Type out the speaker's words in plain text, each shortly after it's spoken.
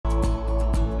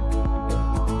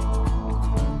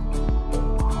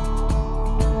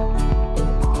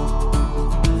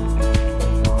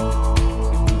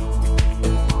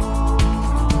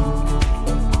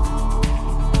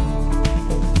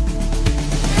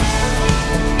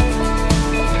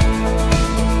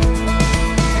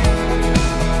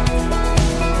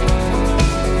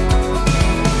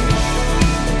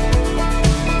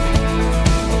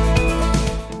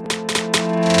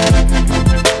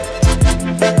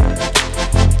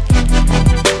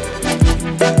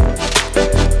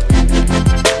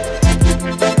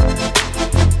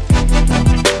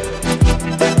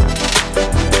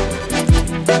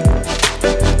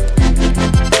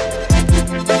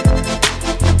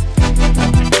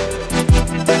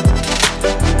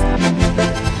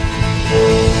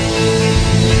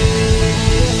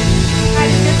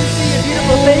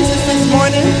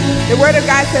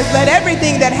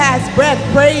that has breath,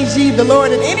 praise ye the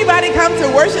Lord. Did anybody come to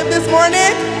worship this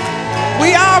morning?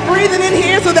 We all breathing in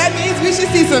here, so that means we should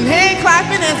see some hand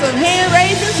clapping and some hand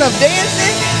raising, some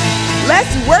dancing. Let's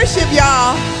worship,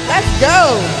 y'all. Let's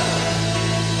go.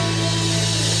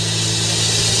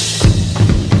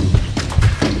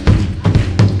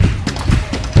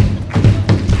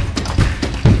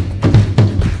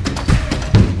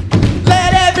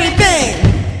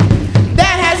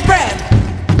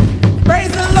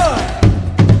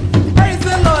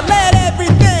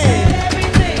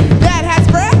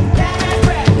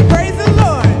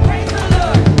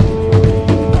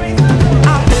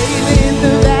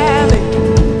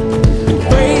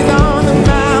 Praise on the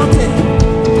mountain.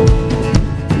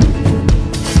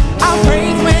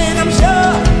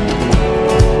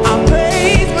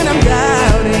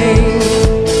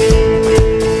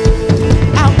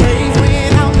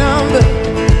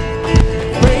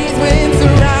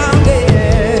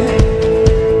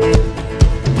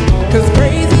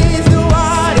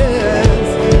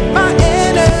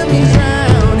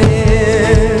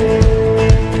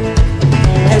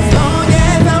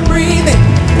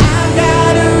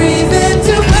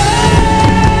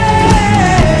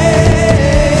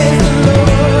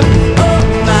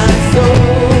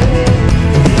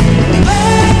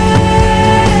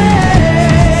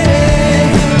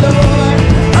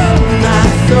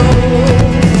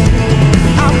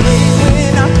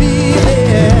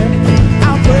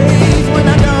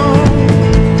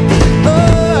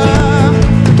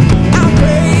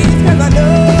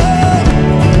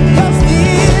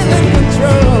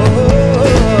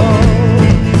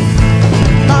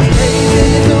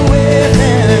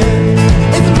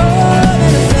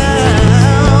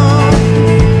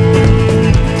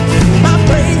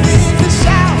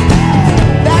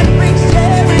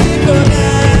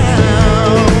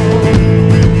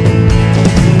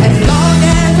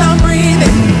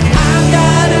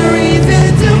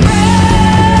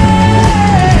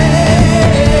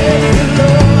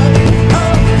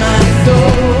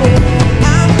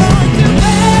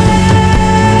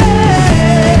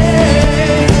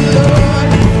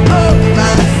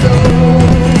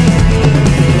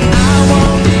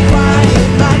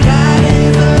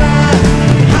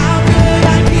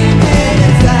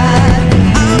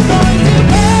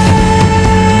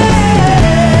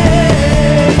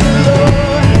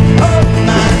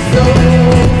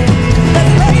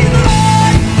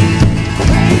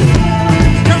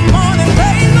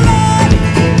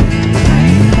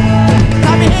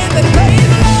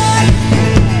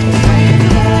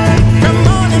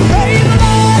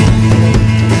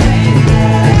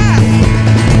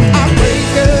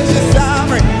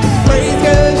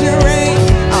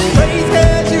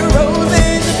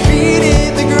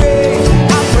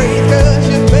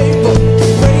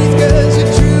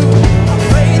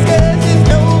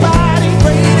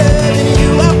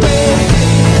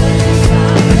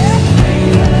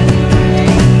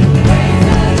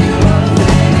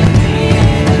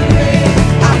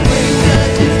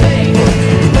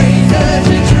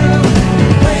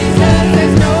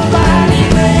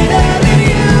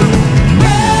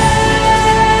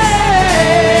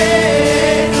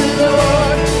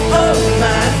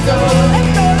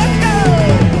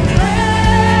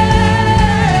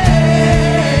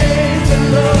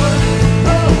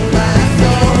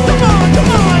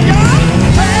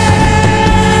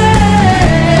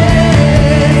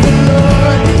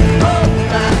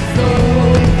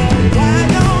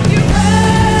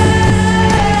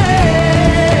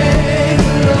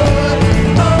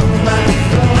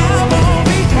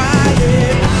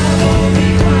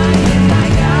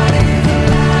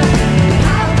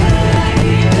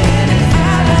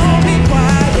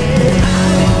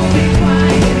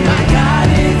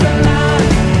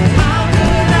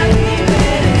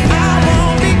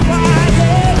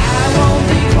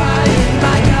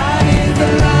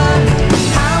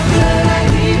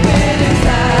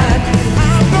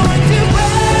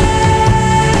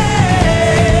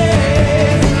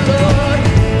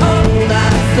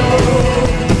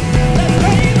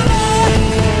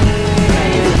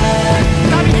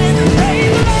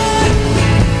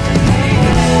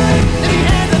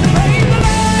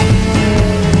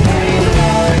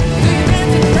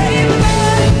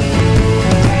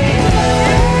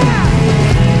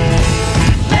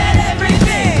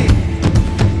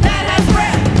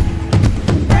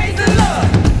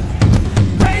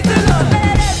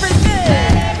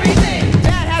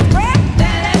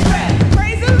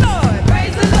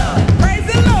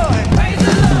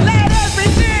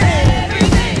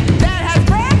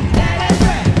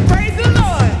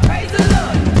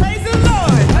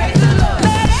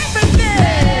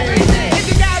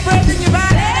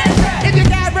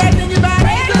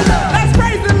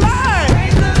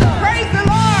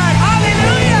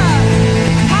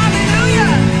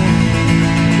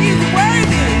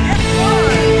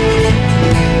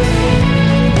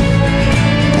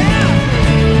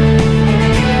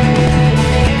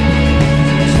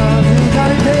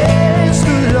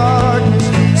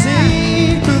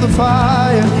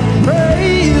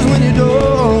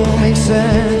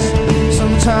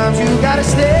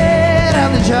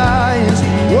 down the giants,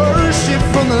 worship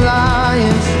from the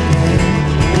lions.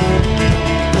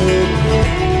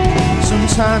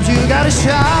 Sometimes you gotta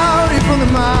shout it from the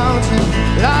mountain,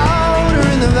 louder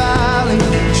in the valley,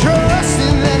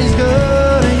 trusting that he's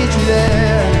gonna get you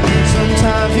there.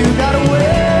 Sometimes you gotta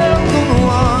welcome the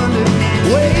wonder,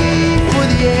 wait for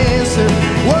the answer,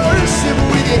 worship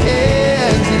with your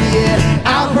hands in the air.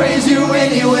 I'll praise you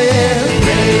anywhere.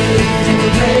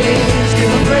 Praise, give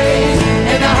him praise,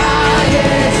 and the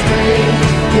highest praise.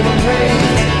 Give him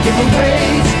praise, give him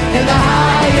praise, and the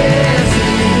highest.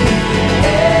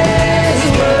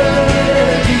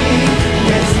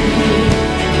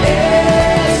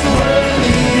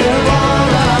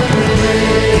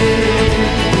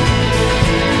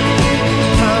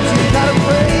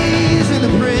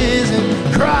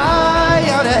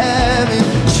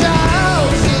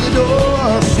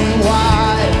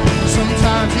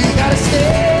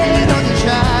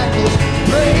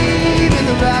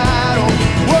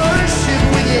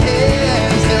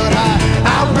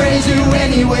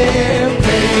 Anywhere,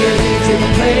 praise, give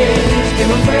him praise, give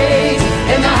him praise,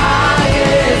 and the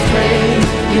highest praise.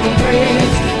 Give him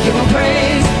praise, give him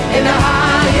praise, and the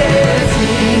highest.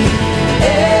 He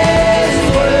is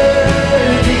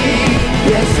worthy,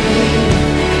 yes he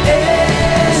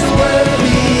is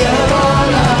worthy of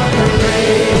all our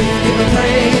praise. Give him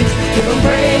praise, give him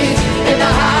praise, and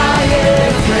the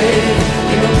highest praise.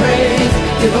 Give him praise,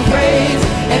 give him praise,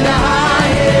 and the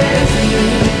highest. He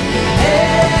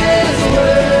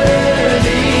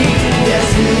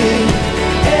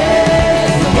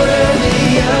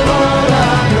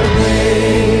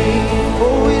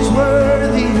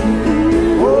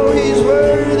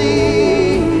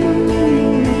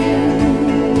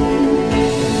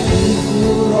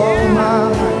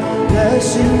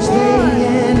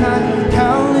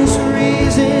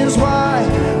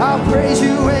praise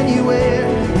you anywhere.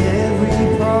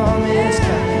 Every promise,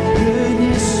 God,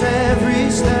 goodness,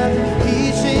 every step,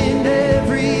 each and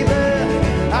every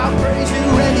breath. I'll praise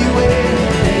you anywhere.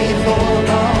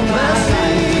 Faithful all my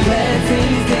life,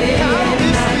 blessings day and night,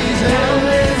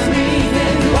 countless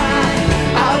reasons why.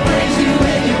 I'll praise you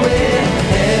anywhere.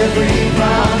 Every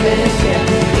promise, yeah,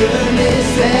 goodness,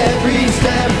 every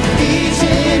step, each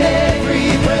and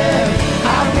every breath.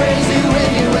 I'll praise you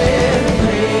anywhere.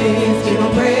 Praise, give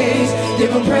him praise.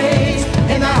 Give him praise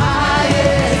in the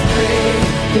highest praise.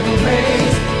 Give him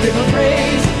praise, give him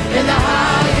praise in the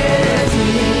highest. He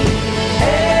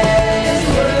is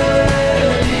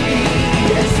worthy,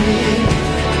 yes he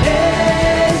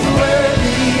is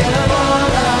worthy of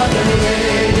all our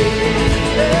praise.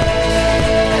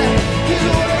 Yeah, he's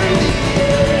worthy,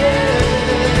 yeah.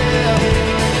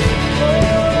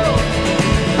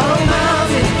 Oh,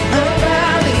 mountain, a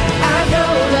valley, I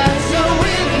know that you're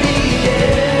with me,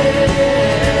 yeah.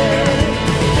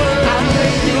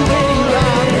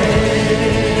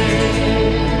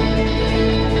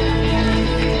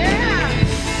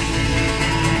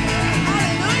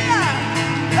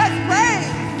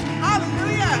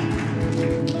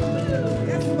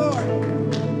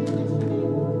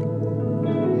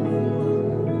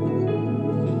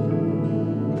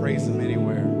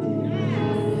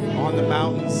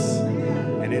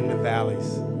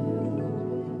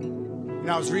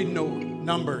 I was reading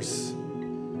Numbers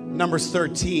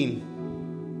 13,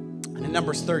 and in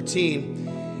Numbers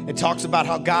 13, it talks about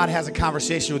how God has a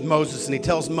conversation with Moses, and he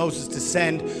tells Moses to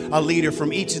send a leader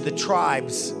from each of the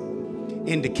tribes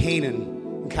into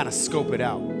Canaan and kind of scope it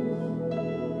out.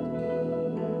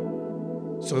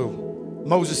 So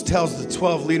Moses tells the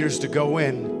 12 leaders to go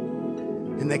in,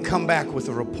 and they come back with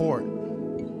a report.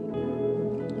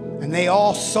 And they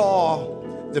all saw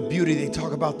the beauty. They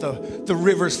talk about the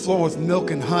rivers flow with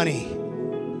milk and honey.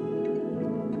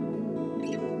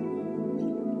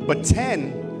 But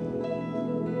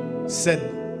 10 said,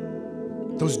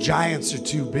 those giants are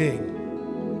too big.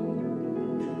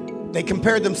 They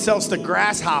compared themselves to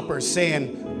grasshoppers,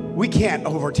 saying, we can't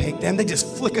overtake them. They just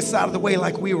flick us out of the way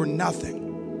like we were nothing.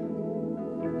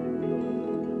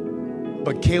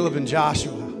 But Caleb and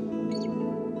Joshua,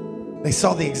 they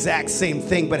saw the exact same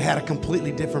thing, but had a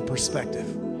completely different perspective.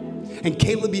 And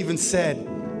Caleb even said,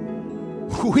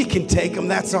 we can take them,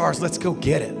 that's ours, let's go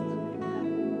get it.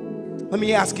 Let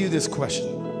me ask you this question.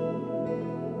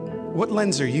 What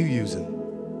lens are you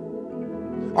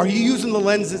using? Are you using the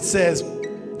lens that says,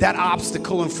 that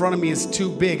obstacle in front of me is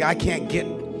too big, I can't get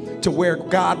to where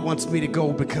God wants me to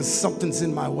go because something's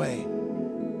in my way?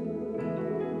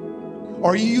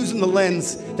 Or are you using the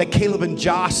lens that Caleb and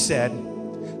Josh said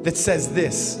that says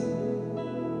this,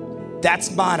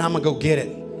 that's mine, I'm gonna go get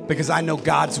it because I know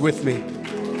God's with me.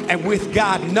 And with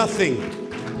God, nothing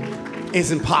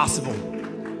is impossible.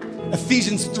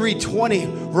 Ephesians 3:20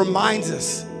 reminds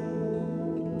us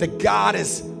that God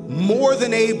is more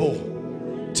than able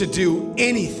to do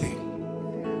anything,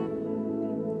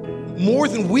 more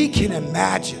than we can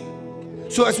imagine.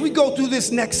 So as we go through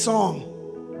this next song,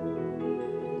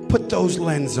 put those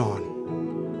lenses on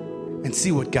and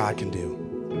see what God can do.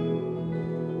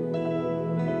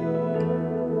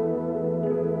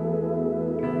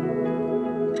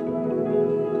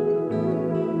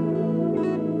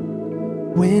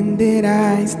 When did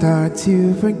I start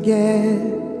to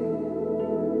forget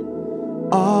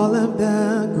all of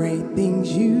the great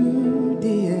things you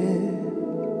did?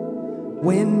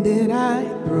 When did I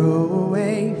throw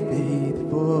away faith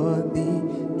for the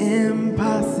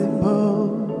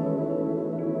impossible?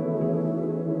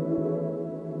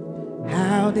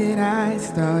 How did I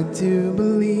start to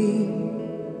believe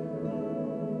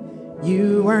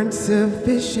you weren't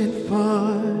sufficient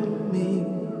for me?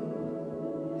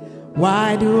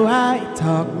 Why do I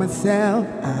talk myself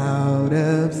out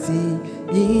of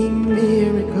seeing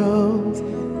miracles?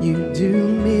 You do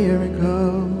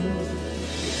miracles.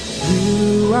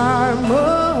 You are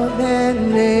more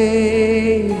than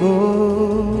able.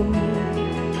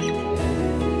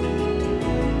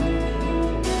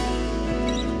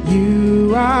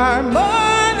 You are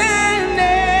more than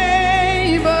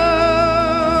able.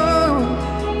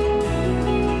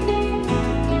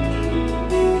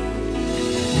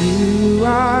 You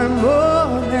are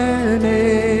more than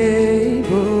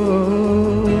able.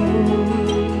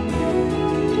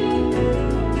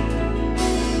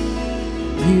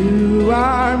 You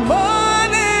are more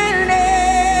than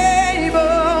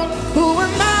able. Who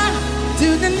am I to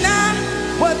deny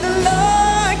what the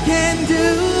Lord can do?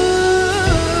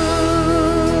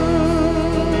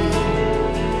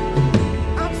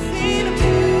 I've seen him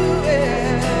do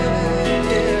it.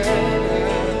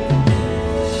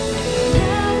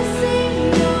 Never seen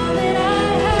all that I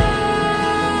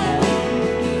have.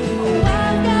 Oh,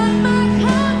 I've got my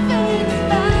confidence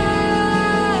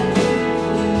back.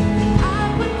 I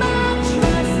put my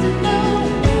trust in no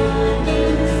one who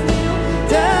still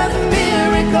Does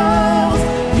miracles,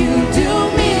 you do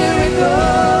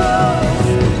miracles.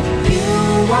 You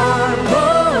are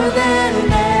more than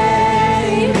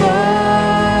able.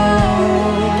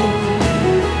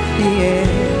 Yes.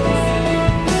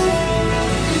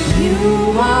 You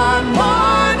are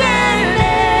more than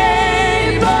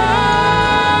able.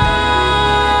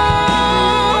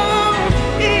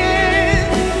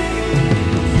 Yes.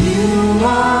 You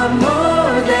are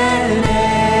more than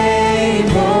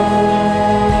able.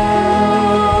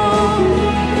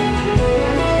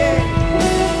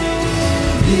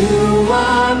 You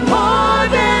are more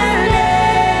than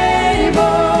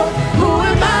able. Who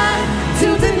am I to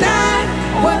deny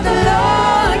what the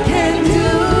Lord can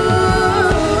do?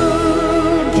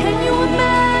 Can you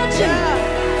imagine,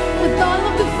 with all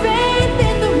of the faith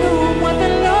in the room, what the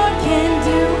Lord can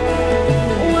do?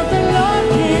 What the Lord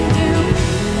can do?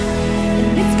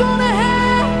 And it's gonna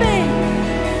happen.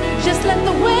 Just let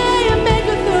the way make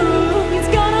it through. He's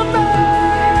gonna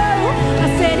move. I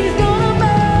said he's gonna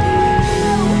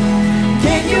move.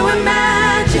 Can you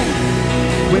imagine,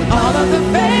 with all of the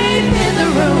faith in the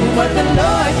room, what the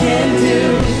Lord can do?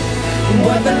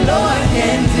 What the Lord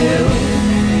can do?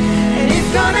 And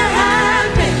it's gonna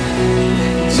happen.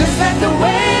 Just let the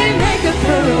way make it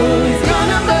through. He's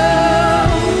gonna move.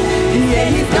 Yeah,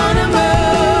 he's gonna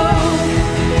move.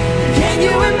 Can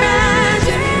you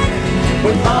imagine,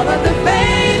 with all of the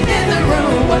faith in the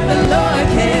room, what the Lord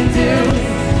can do?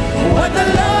 What the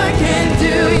Lord can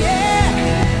do,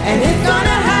 yeah. And it's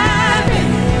gonna happen.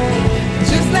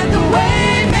 Just let the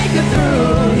way make it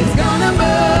through. He's gonna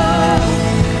move.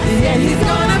 Yeah, he's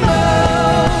gonna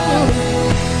move.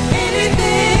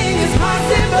 Anything is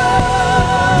possible.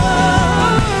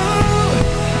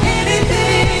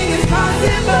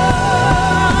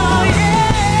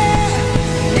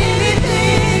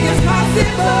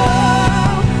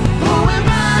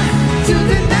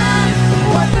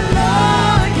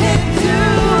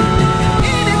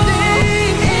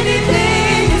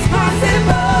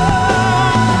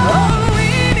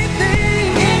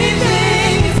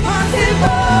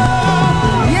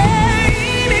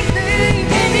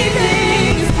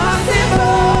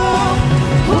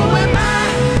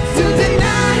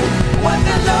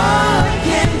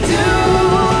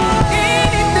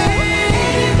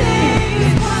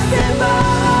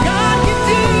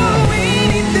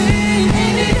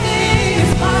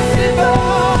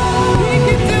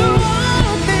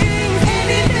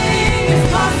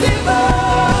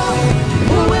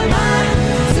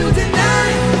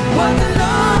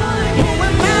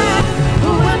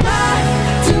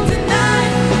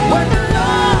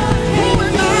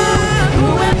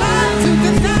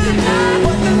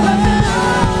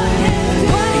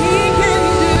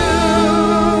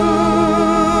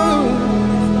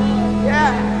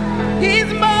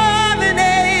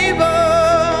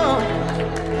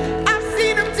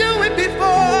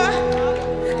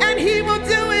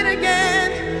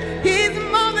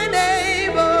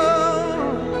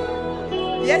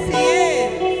 Yes, he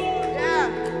is. Yeah.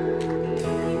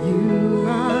 You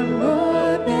are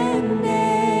more than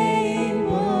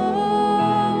able.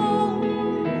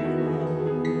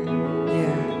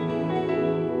 Yeah.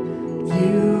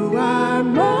 You are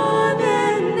more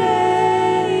than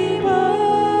able.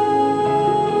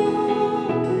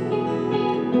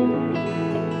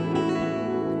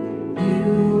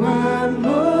 You are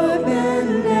more than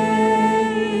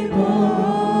able.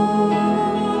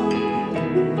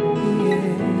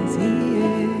 Yes, he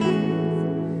is.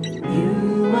 You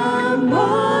are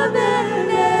more than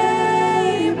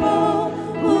able.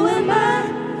 Who am I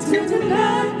to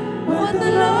deny what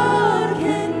the Lord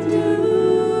can do?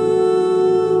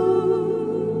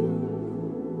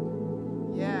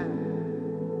 Yeah.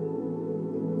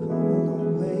 Come a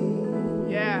long way,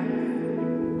 Yeah.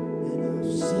 and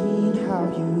I've seen how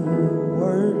you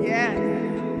work. Yes.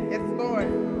 Yes, Lord.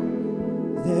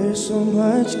 There's so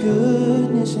much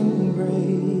goodness and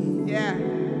grace, Yeah.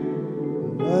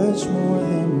 much more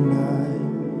than I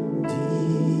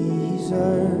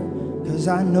deserve. 'Cause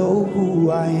I know who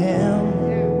I am,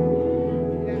 Yeah.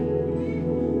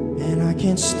 Yeah. and I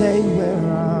can't stay where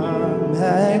I'm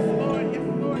at. Lord, yes,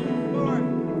 Lord, yes, Lord.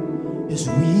 Yes,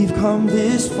 we've come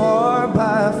this far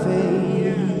by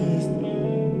faith,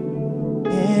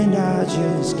 and I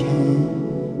just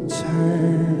can't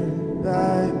turn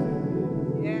back.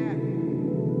 Yeah.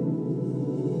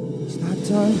 He's not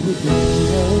done with me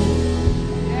yet.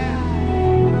 Yeah.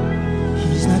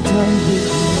 He's not done with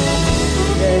me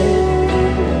yet.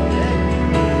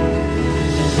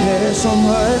 There's so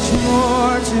much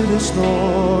more to the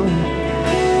story.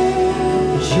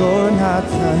 'Cause you're not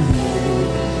done with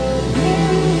me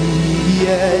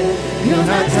yet. You're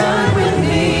not done with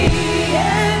me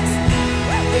yet.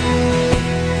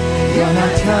 You're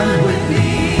not done with me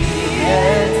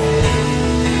yet.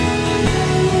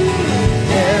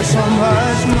 There's so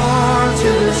much more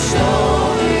to the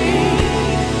story.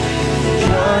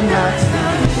 You're not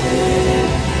done with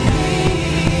me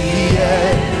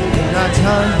yet. You're not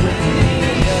done with me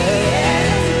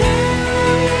yet.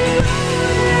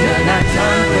 You're not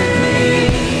done with me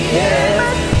yet.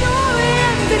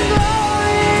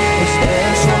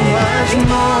 There's so much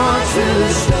more to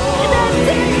the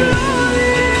story.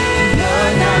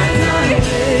 You're not done with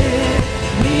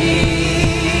me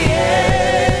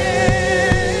yet.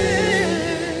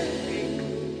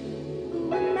 Who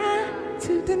am I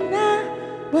to deny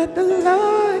what the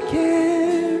Lord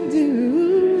can do?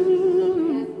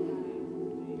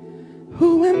 Who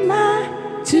am I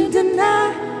to deny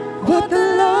what the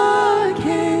Lord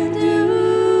can do?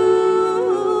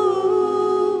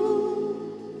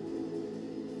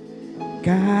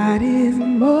 God is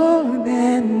more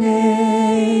than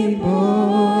able.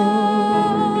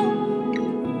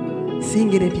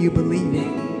 Sing it if you believe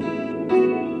it.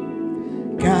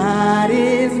 God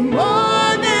is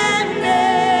more than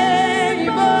able.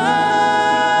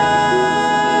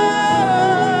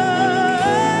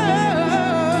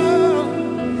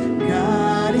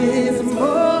 God is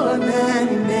more than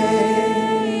able.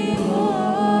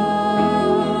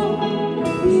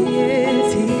 He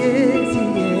is, he is, he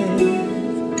is.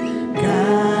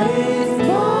 God is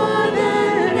more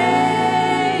than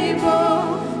able.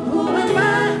 Who am I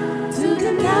to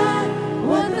deny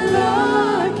what the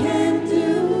Lord can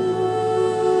do?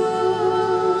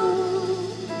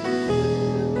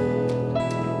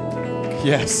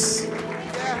 Yes.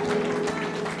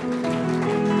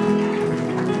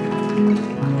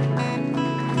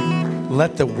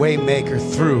 Let the way maker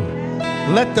through.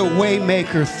 Let the way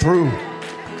maker through.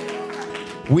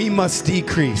 We must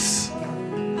decrease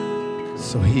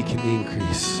so he can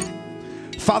increase.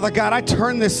 Father God, I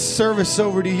turn this service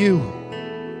over to you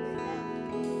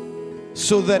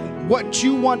so that what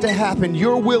you want to happen,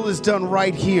 your will is done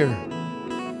right here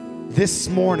this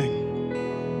morning.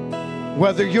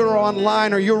 Whether you're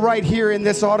online or you're right here in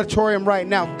this auditorium right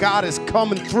now, God is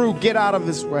coming through. Get out of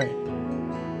his way.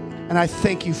 And I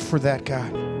thank you for that,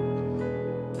 God.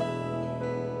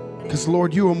 Because,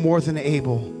 Lord, you are more than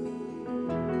able,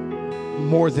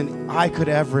 more than I could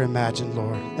ever imagine,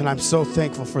 Lord. And I'm so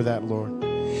thankful for that, Lord.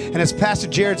 And as Pastor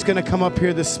Jared's going to come up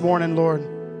here this morning, Lord,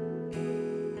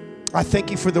 I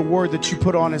thank you for the word that you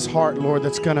put on his heart, Lord,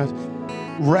 that's going to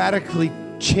radically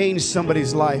change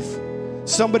somebody's life.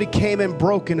 Somebody came in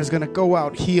broken is going to go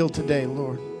out healed today,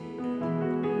 Lord.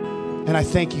 And I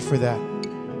thank you for that.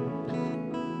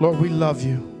 Lord, we love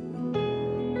you.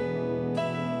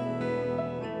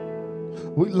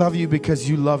 We love you because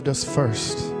you loved us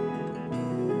first.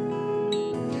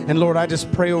 And Lord, I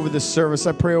just pray over this service.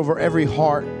 I pray over every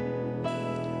heart.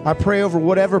 I pray over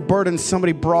whatever burden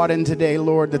somebody brought in today,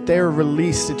 Lord, that they are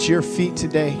released at your feet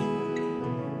today.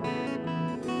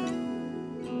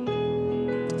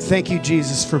 thank you,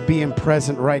 Jesus, for being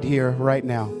present right here, right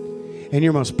now. In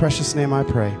your most precious name I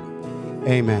pray.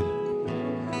 Amen.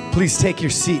 Please take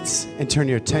your seats and turn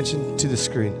your attention to the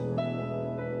screen.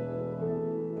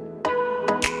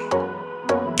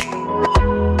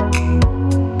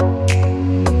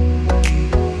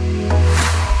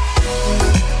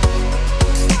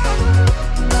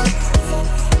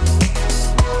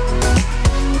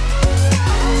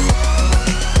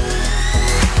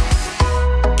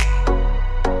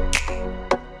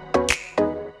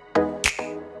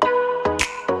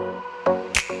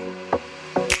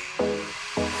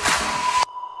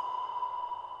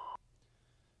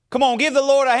 Come on, give the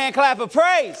Lord a hand clap of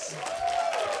praise.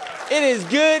 It is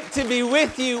good to be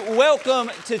with you.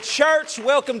 Welcome to church.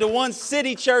 Welcome to One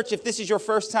City Church. If this is your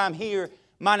first time here,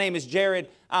 my name is Jared.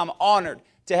 I'm honored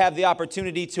to have the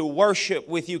opportunity to worship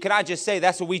with you. Can I just say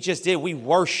that's what we just did? We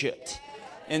worshiped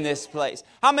in this place.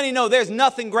 How many know there's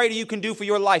nothing greater you can do for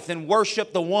your life than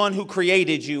worship the one who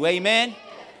created you? Amen?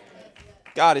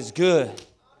 God is good.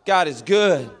 God is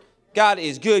good. God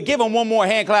is good. Give him one more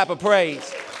hand clap of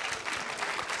praise.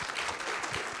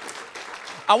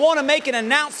 I want to make an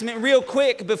announcement real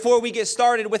quick before we get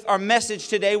started with our message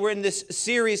today. We're in this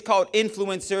series called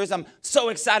Influencers. I'm so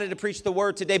excited to preach the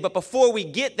word today. But before we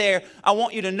get there, I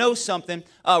want you to know something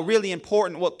really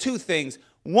important. Well, two things.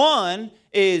 One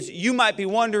is you might be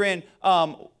wondering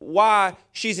why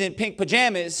she's in pink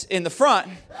pajamas in the front.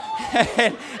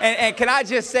 and can I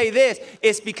just say this?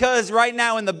 It's because right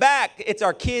now in the back, it's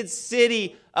our Kids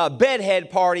City bedhead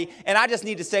party. And I just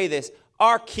need to say this.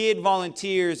 Our kid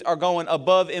volunteers are going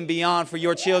above and beyond for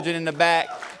your children in the back.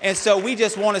 And so we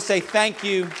just want to say thank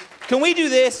you. Can we do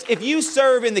this? If you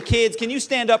serve in the kids, can you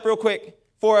stand up real quick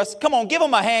for us? Come on, give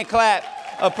them a hand clap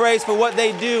of praise for what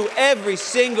they do every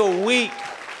single week.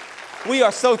 We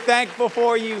are so thankful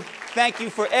for you. Thank you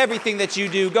for everything that you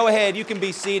do. Go ahead, you can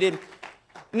be seated.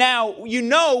 Now, you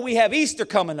know we have Easter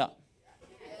coming up.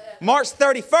 March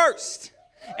 31st.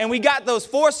 And we got those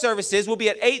 4 services. We'll be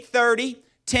at 8:30.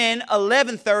 10,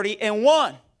 11:30, and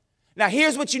 1. Now,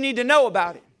 here's what you need to know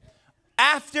about it.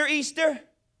 After Easter,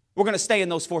 we're going to stay in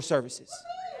those 4 services,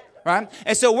 right?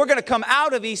 And so we're going to come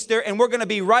out of Easter, and we're going to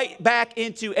be right back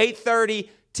into 8:30,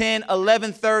 10,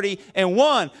 11:30, and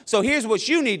 1. So here's what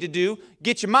you need to do.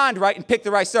 Get your mind right and pick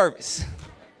the right service.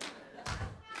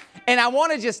 And I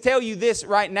want to just tell you this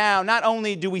right now. Not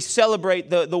only do we celebrate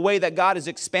the way that God is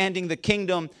expanding the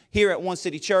kingdom here at One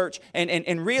City Church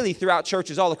and really throughout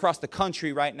churches all across the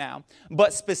country right now,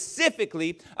 but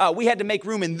specifically, we had to make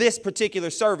room in this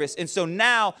particular service. And so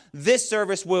now this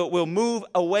service will move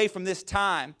away from this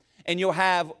time, and you'll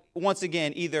have, once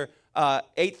again, either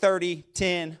 8:30,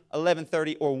 10,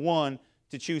 11:30, or 1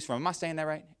 to choose from. Am I saying that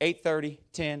right? 8:30,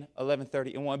 10,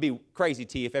 11:30, and 1. It'd be crazy,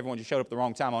 T, if everyone just showed up the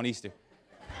wrong time on Easter.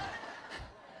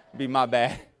 Be my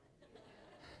bad.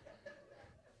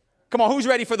 Come on, who's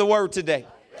ready for the word today?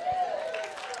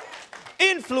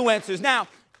 Influencers. Now,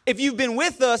 if you've been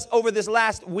with us over this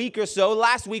last week or so,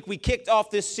 last week we kicked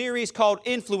off this series called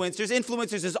Influencers.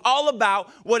 Influencers is all about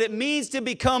what it means to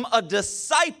become a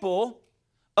disciple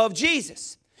of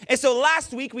Jesus. And so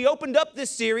last week we opened up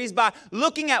this series by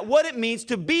looking at what it means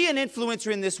to be an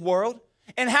influencer in this world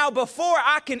and how before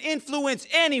I can influence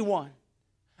anyone,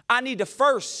 I need to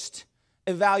first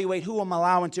evaluate who I'm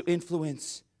allowing to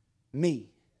influence me.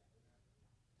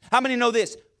 How many know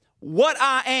this? What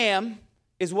I am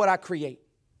is what I create.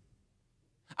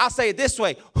 I'll say it this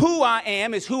way. Who I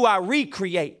am is who I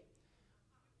recreate.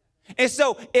 And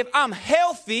so if I'm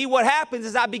healthy, what happens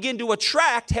is I begin to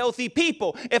attract healthy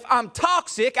people. If I'm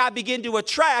toxic, I begin to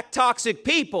attract toxic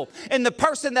people. And the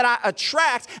person that I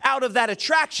attract out of that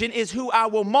attraction is who I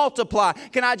will multiply.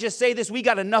 Can I just say this? We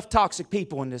got enough toxic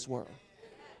people in this world.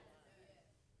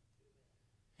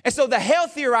 And so the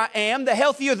healthier I am, the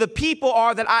healthier the people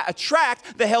are that I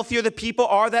attract, the healthier the people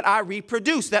are that I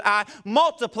reproduce, that I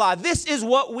multiply. This is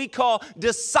what we call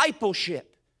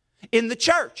discipleship in the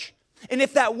church. And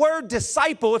if that word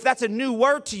disciple, if that's a new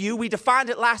word to you, we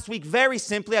defined it last week very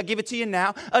simply. I'll give it to you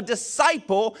now. A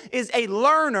disciple is a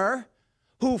learner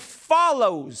who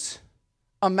follows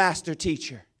a master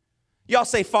teacher. Y'all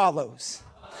say follows.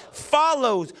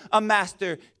 Follows a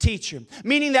master teacher.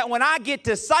 Meaning that when I get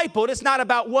discipled, it's not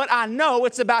about what I know,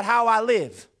 it's about how I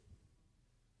live.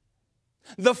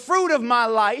 The fruit of my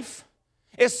life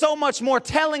is so much more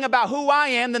telling about who I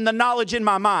am than the knowledge in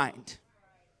my mind.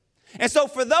 And so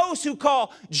for those who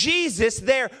call Jesus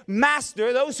their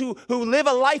master, those who live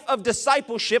a life of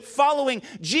discipleship, following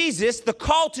Jesus, the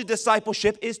call to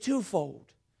discipleship is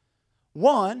twofold.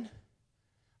 One,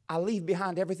 I leave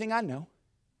behind everything I know.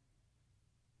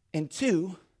 And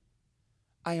 2,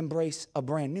 I embrace a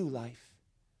brand new life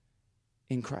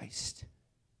in Christ.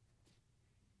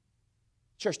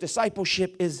 Church,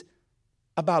 discipleship is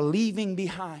about leaving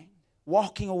behind,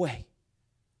 walking away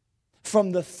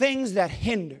from the things that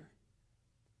hinder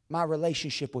my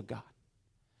relationship with God.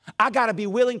 I got to be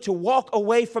willing to walk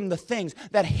away from the things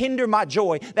that hinder my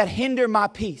joy, that hinder my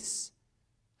peace,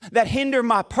 that hinder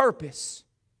my purpose,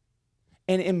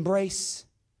 and embrace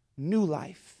new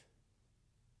life,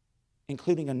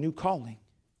 including a new calling.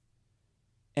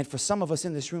 And for some of us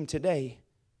in this room today,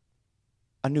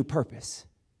 a new purpose.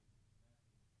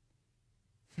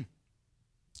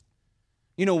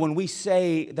 You know, when we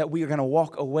say that we are going to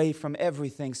walk away from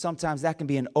everything, sometimes that can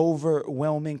be an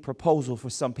overwhelming proposal for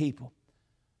some people.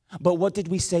 But what did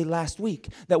we say last week?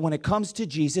 That when it comes to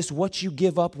Jesus, what you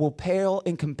give up will pale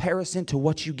in comparison to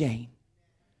what you gain.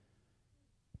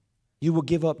 You will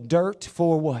give up dirt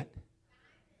for what?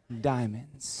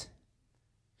 Diamonds.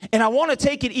 And I want to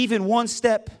take it even one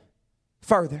step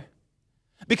further.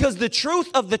 Because the truth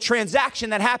of the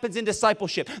transaction that happens in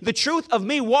discipleship, the truth of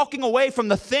me walking away from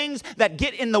the things that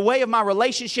get in the way of my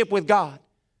relationship with God,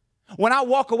 when I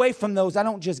walk away from those, I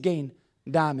don't just gain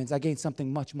diamonds. I gain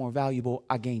something much more valuable.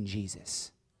 I gain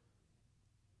Jesus.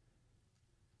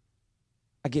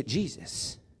 I get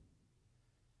Jesus.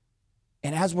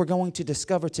 And as we're going to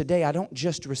discover today, I don't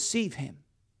just receive him,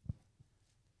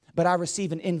 but I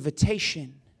receive an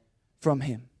invitation from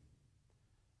him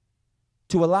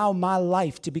to allow my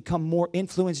life to become more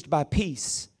influenced by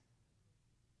peace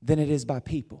than it is by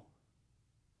people.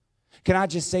 Can I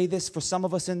just say this for some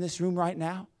of us in this room right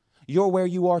now? You're where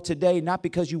you are today, not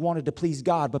because you wanted to please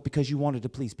God, but because you wanted to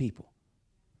please people.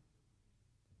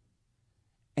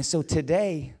 And so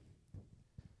today,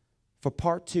 for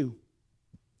part 2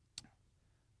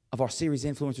 of our series,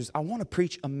 Influencers, I want to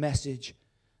preach a message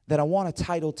that I want to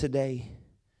title today,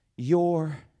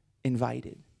 You're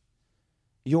Invited.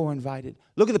 You're invited.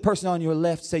 Look at the person on your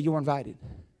left, say you're invited.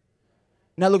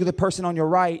 Now look at the person on your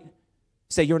right,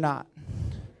 say you're not.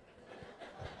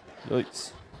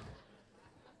 Yikes.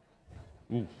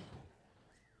 Ooh.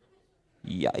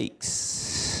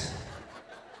 Yikes.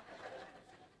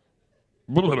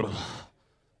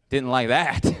 Didn't like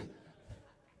that.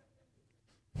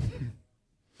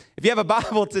 If you have a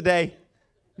Bible today,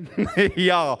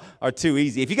 y'all are too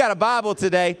easy. If you got a Bible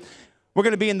today, we're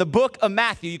going to be in the book of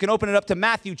Matthew. You can open it up to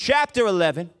Matthew chapter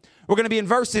 11. We're going to be in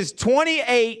verses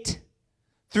 28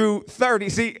 through 30.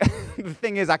 See, the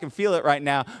thing is, I can feel it right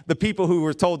now. The people who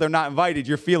were told they're not invited,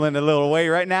 you're feeling a little way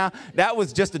right now. That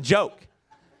was just a joke.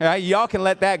 All right? Y'all can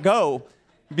let that go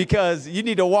because you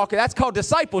need to walk. That's called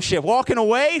discipleship, walking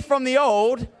away from the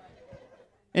old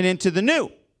and into the new.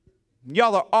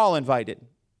 Y'all are all invited.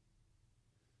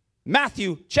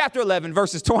 Matthew chapter 11,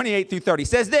 verses 28 through 30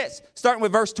 says this, starting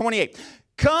with verse 28.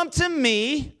 Come to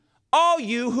me, all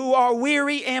you who are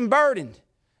weary and burdened,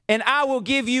 and I will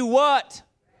give you what?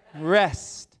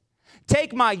 Rest.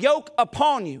 Take my yoke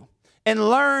upon you and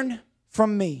learn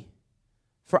from me,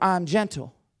 for I am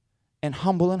gentle and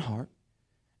humble in heart,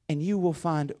 and you will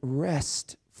find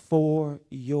rest for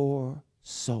your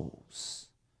souls.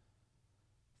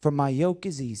 For my yoke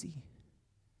is easy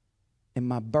and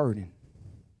my burden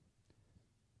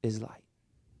is light.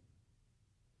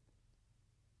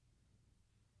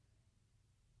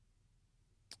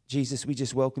 Jesus, we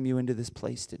just welcome you into this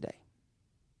place today.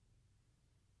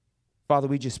 Father,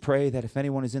 we just pray that if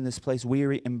anyone is in this place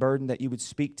weary and burdened, that you would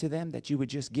speak to them, that you would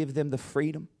just give them the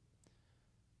freedom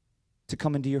to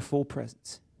come into your full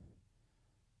presence.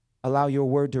 Allow your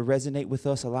word to resonate with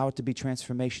us. Allow it to be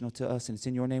transformational to us. And it's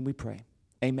in your name we pray.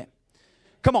 Amen.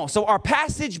 Come on. So our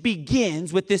passage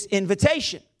begins with this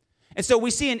invitation. And so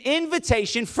we see an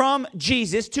invitation from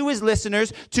Jesus to his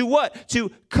listeners to what?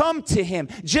 To come to him.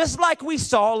 Just like we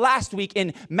saw last week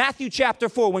in Matthew chapter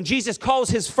 4, when Jesus calls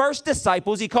his first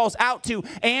disciples, he calls out to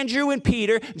Andrew and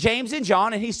Peter, James and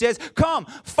John, and he says, come,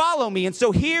 follow me. And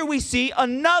so here we see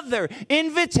another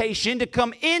invitation to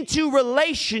come into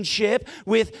relationship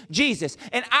with Jesus.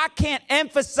 And I can't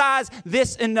emphasize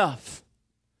this enough.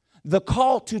 The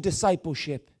call to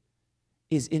discipleship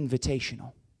is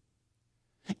invitational.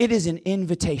 It is an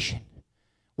invitation.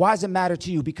 Why does it matter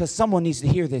to you? Because someone needs to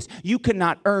hear this. You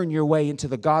cannot earn your way into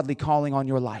the godly calling on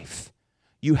your life.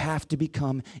 You have to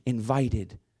become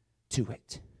invited to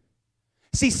it.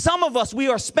 See, some of us, we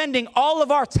are spending all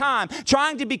of our time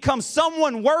trying to become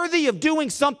someone worthy of doing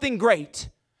something great.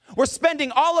 We're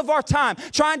spending all of our time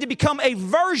trying to become a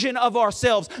version of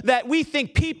ourselves that we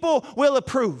think people will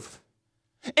approve.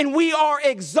 And we are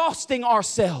exhausting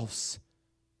ourselves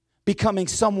becoming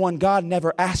someone God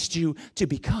never asked you to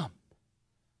become.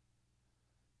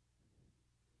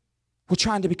 We're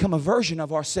trying to become a version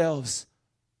of ourselves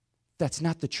that's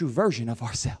not the true version of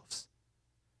ourselves.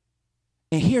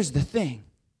 And here's the thing.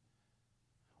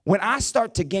 When I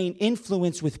start to gain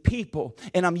influence with people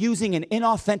and I'm using an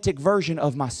inauthentic version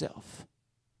of myself,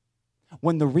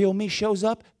 when the real me shows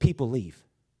up, people leave.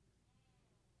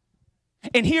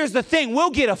 And here's the thing, we'll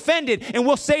get offended and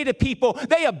we'll say to people,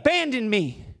 they abandoned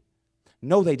me.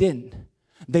 No, they didn't.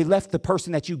 They left the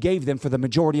person that you gave them for the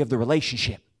majority of the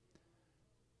relationship.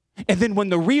 And then when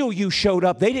the real you showed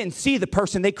up, they didn't see the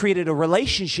person they created a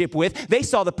relationship with. They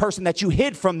saw the person that you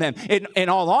hid from them. In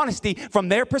all honesty, from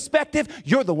their perspective,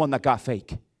 you're the one that got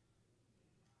fake.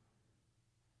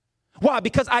 Why?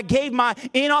 Because I gave my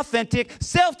inauthentic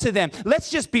self to them. Let's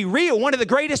just be real. One of the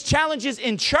greatest challenges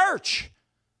in church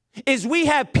is we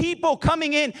have people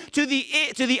coming in to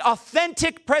the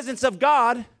authentic presence of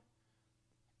God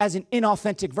as an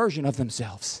inauthentic version of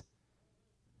themselves.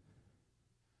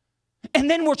 And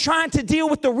then we're trying to deal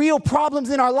with the real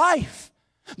problems in our life,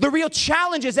 the real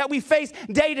challenges that we face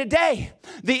day to day.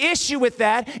 The issue with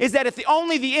that is that if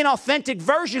only the inauthentic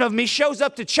version of me shows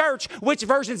up to church, which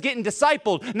version's getting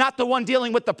discipled? Not the one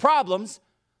dealing with the problems,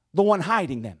 the one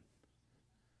hiding them.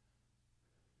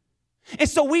 And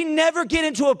so we never get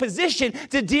into a position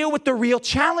to deal with the real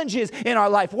challenges in our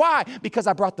life. Why? Because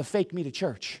I brought the fake me to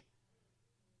church.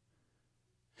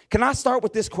 Can I start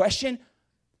with this question?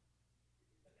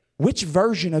 Which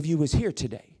version of you is here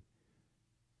today?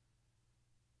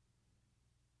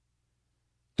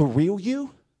 The real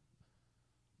you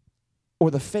or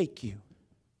the fake you?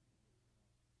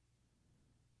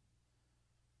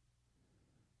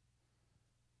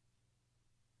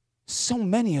 So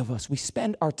many of us, we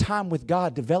spend our time with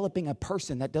God developing a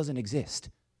person that doesn't exist.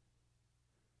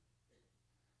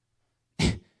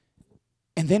 And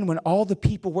then when all the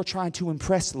people we're trying to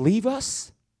impress leave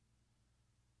us,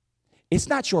 it's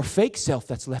not your fake self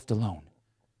that's left alone.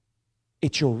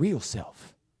 It's your real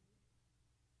self.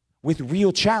 With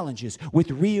real challenges,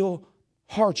 with real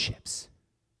hardships.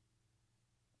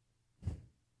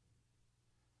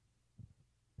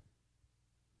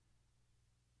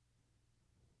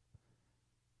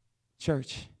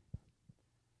 Church,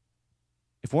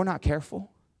 if we're not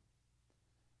careful,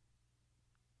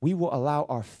 we will allow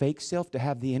our fake self to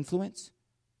have the influence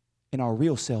and our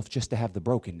real self just to have the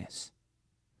brokenness.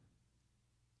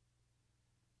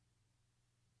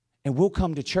 And we'll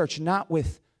come to church not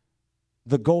with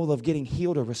the goal of getting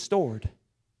healed or restored,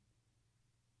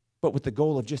 but with the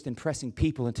goal of just impressing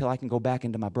people until I can go back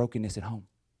into my brokenness at home.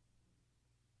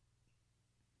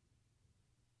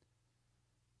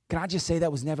 Can I just say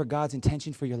that was never God's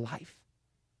intention for your life?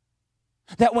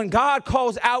 That when God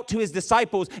calls out to his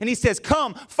disciples and he says,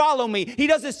 come, follow me, he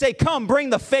doesn't say, come, bring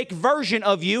the fake version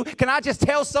of you. Can I just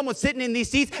tell someone sitting in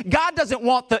these seats, God doesn't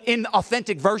want the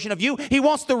inauthentic version of you. He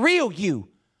wants the real you.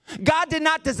 God did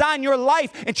not design your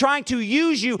life and trying to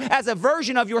use you as a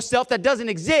version of yourself that doesn't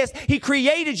exist. He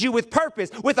created you with purpose,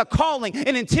 with a calling.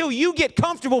 And until you get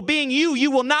comfortable being you,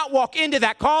 you will not walk into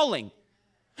that calling.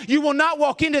 You will not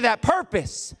walk into that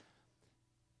purpose.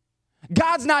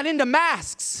 God's not into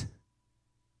masks.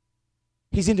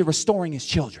 He's into restoring his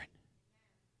children.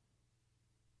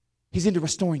 He's into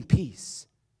restoring peace.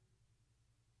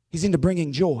 He's into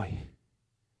bringing joy.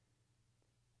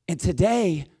 And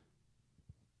today,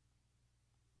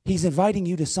 he's inviting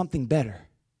you to something better.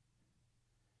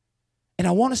 And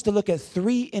I want us to look at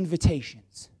three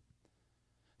invitations.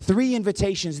 Three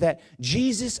invitations that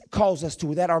Jesus calls us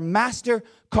to, that our Master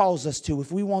calls us to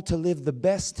if we want to live the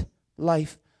best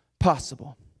life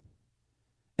possible.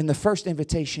 And the first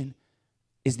invitation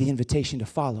is the invitation to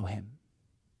follow him.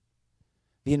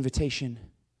 The invitation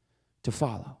to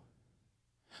follow.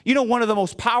 You know, one of the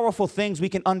most powerful things we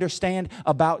can understand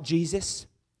about Jesus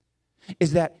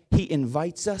is that he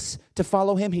invites us to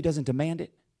follow him. He doesn't demand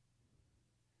it.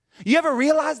 You ever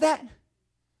realize that?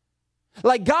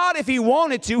 Like God, if he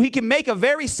wanted to, he can make a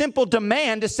very simple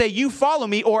demand to say, you follow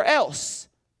me or else.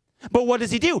 But what does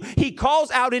he do? He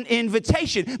calls out an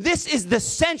invitation. This is the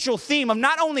central theme of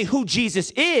not only who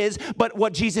Jesus is, but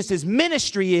what Jesus'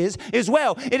 ministry is as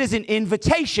well. It is an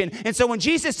invitation. And so when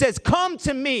Jesus says, come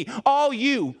to me, all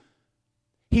you,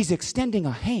 he's extending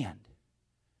a hand.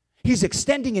 He's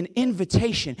extending an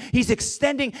invitation. He's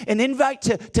extending an invite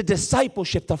to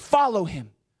discipleship, to follow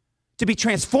him, to be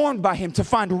transformed by him, to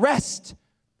find rest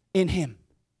in him.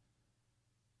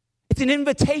 It's an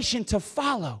invitation to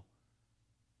follow.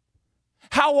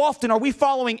 How often are we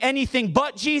following anything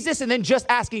but Jesus and then just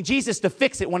asking Jesus to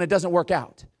fix it when it doesn't work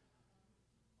out?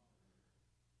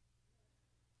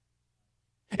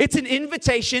 It's an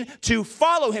invitation to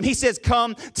follow him. He says,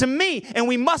 come to me. And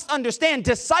we must understand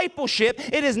discipleship.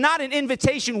 It is not an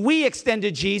invitation we extend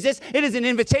to Jesus. It is an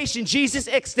invitation Jesus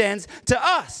extends to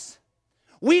us.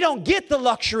 We don't get the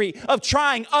luxury of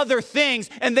trying other things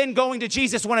and then going to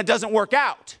Jesus when it doesn't work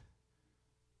out.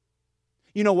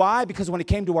 You know why? Because when it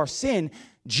came to our sin,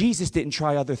 Jesus didn't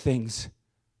try other things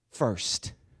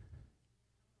first.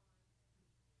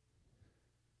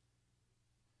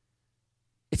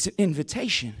 It's an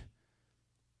invitation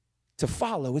to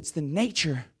follow. It's the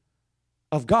nature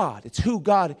of God. It's who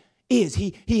God is.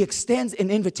 He extends an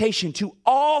invitation to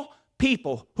all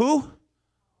people. Who?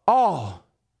 All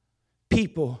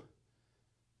people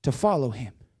to follow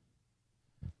him.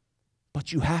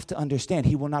 But you have to understand,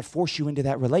 he will not force you into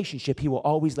that relationship. He will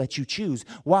always let you choose.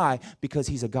 Why? Because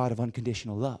he's a God of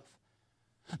unconditional love.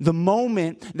 The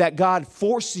moment that God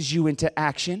forces you into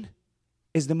action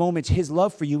is the moment his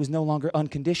love for you is no longer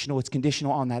unconditional. It's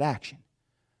conditional on that action.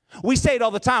 We say it all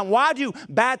the time. Why do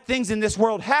bad things in this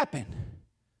world happen?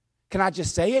 Can I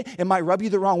just say it? It might rub you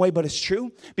the wrong way, but it's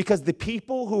true. Because the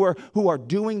people who are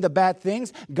doing the bad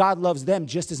things, God loves them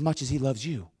just as much as he loves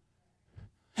you.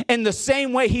 In the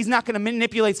same way, he's not going to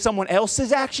manipulate someone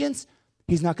else's actions.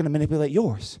 He's not going to manipulate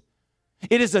yours.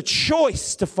 It is a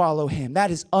choice to follow him.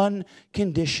 That is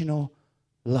unconditional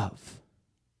love.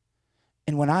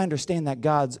 And when I understand that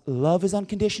God's love is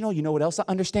unconditional, you know what else I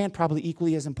understand, probably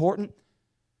equally as important,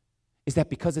 is that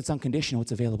because it's unconditional,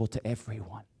 it's available to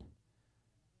everyone.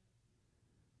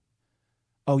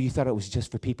 Oh, you thought it was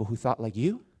just for people who thought like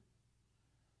you?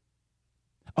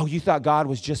 Oh, you thought God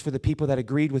was just for the people that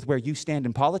agreed with where you stand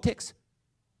in politics?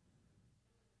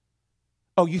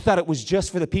 Oh, you thought it was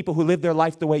just for the people who live their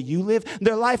life the way you live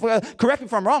their life? Correct me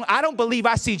if I'm wrong. I don't believe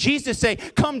I see Jesus say,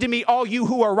 come to me, all you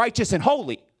who are righteous and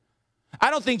holy. I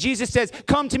don't think Jesus says,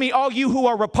 come to me, all you who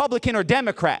are Republican or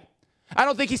Democrat. I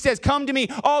don't think he says, come to me,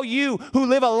 all you who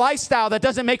live a lifestyle that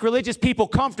doesn't make religious people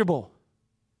comfortable.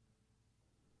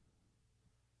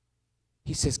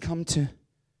 He says, come to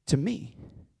me.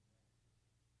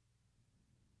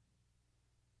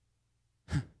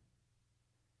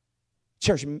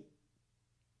 Church,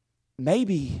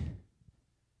 maybe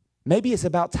it's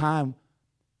about time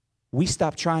we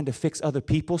stop trying to fix other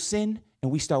people's sin and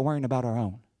we start worrying about our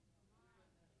own.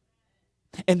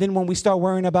 And then when we start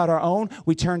worrying about our own,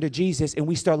 we turn to Jesus and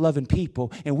we start loving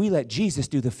people and we let Jesus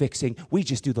do the fixing. We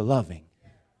just do the loving.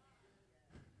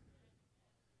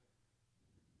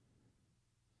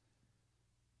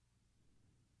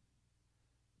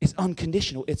 It's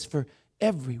unconditional. It's for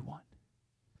everyone.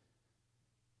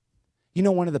 You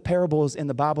know, one of the parables in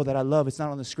the Bible that I love, it's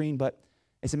not on the screen, but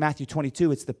it's in Matthew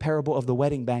 22. It's the parable of the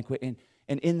wedding banquet. And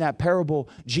in that parable,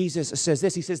 Jesus says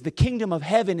this. He says, the kingdom of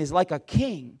heaven is like a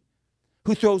king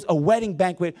who throws a wedding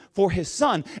banquet for his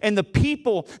son. And the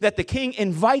people that the king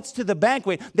invites to the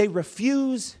banquet, they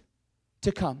refuse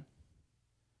to come.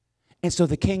 And so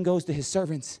the king goes to his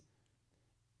servants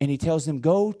and he tells them,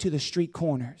 go to the street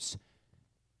corners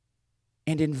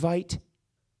and invite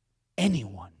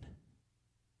anyone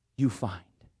you find.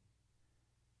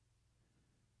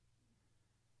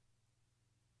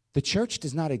 The church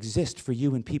does not exist for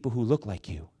you and people who look like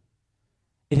you.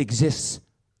 It exists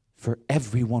for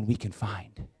everyone we can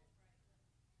find.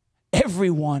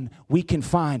 Everyone we can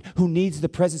find who needs the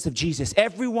presence of Jesus.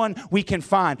 Everyone we can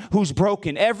find who's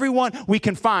broken. Everyone we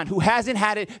can find who hasn't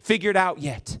had it figured out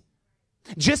yet.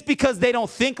 Just because they don't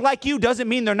think like you doesn't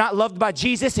mean they're not loved by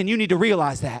Jesus, and you need to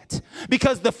realize that.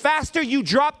 Because the faster you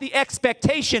drop the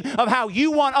expectation of how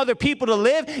you want other people to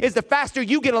live is the faster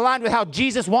you get aligned with how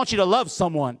Jesus wants you to love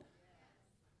someone.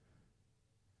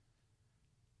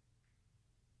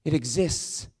 It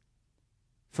exists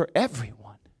for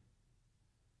everyone.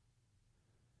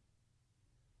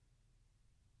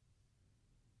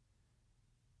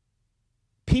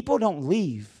 People don't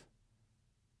leave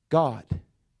God.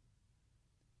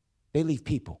 They leave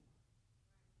people.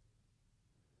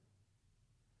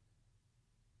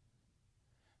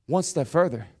 One step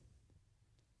further,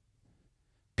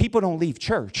 people don't leave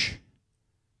church.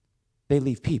 They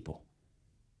leave people.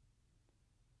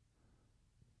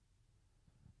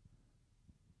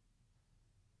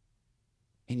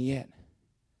 And yet,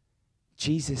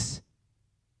 Jesus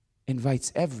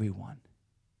invites everyone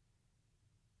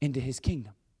into his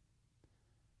kingdom.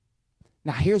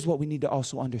 Now, here's what we need to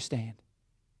also understand.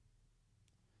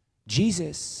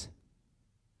 Jesus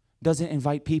doesn't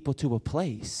invite people to a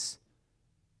place.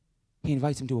 He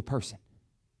invites them to a person,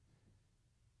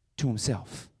 to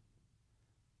himself.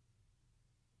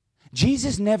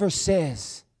 Jesus never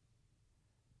says,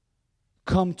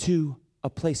 come to a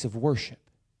place of worship.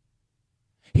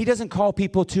 He doesn't call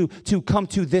people to come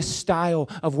to this style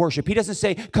of worship. He doesn't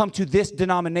say, come to this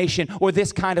denomination or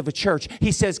this kind of a church.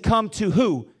 He says, come to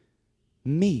who?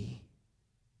 Me.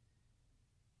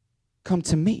 Come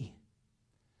to me.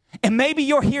 And maybe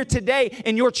you're here today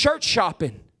and you're church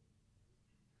shopping.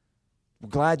 We're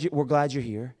glad you're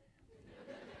here.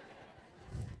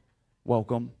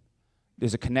 Welcome.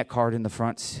 There's a Connect card in the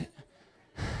front.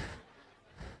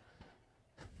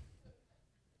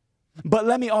 But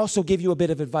let me also give you a bit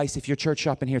of advice if you're church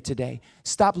shopping here today.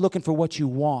 Stop looking for what you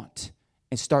want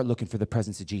and start looking for the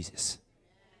presence of Jesus.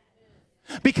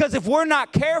 Because if we're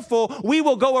not careful, we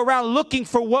will go around looking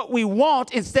for what we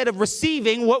want instead of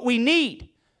receiving what we need.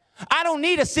 I don't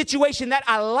need a situation that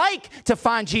I like to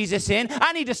find Jesus in.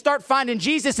 I need to start finding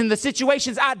Jesus in the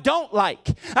situations I don't like.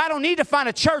 I don't need to find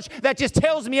a church that just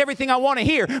tells me everything I want to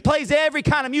hear, plays every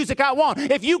kind of music I want.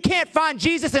 If you can't find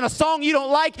Jesus in a song you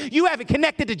don't like, you haven't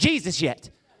connected to Jesus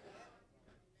yet.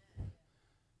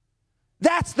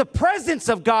 That's the presence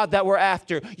of God that we're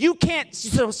after. You can't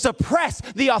suppress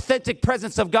the authentic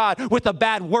presence of God with a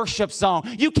bad worship song.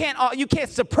 You can't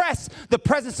suppress the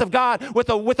presence of God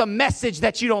with a message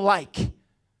that you don't like.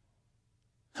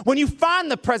 When you find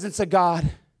the presence of God,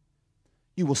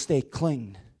 you will stay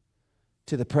clinged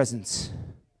to the presence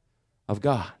of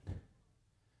God.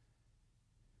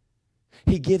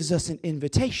 He gives us an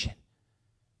invitation.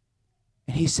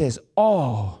 And he says,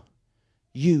 all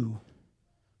you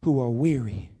who are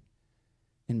weary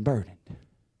and burdened.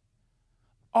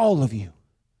 All of you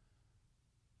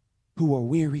who are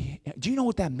weary. Do you know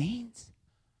what that means?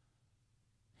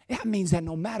 That means that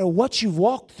no matter what you've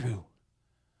walked through,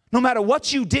 no matter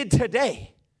what you did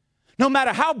today, no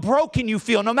matter how broken you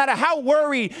feel, no matter how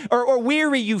worried or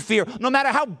weary you feel, no matter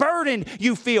how burdened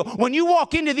you feel, when you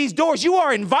walk into these doors, you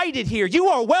are invited here. You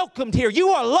are welcomed here. You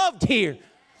are loved here.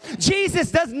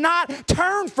 Jesus does not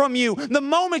turn from you the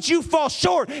moment you fall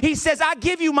short. He says, I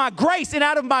give you my grace, and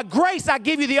out of my grace, I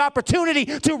give you the opportunity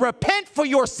to repent for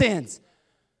your sins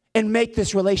and make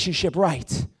this relationship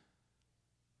right.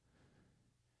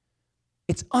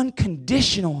 It's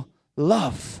unconditional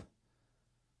love.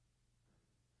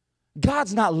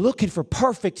 God's not looking for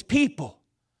perfect people.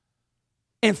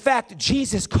 In fact,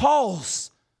 Jesus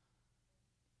calls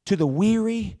to the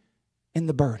weary and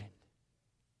the burdened.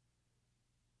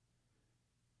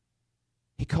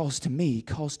 He calls to me, he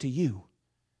calls to you.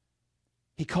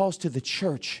 He calls to the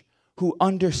church who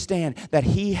understand that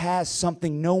he has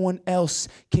something no one else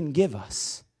can give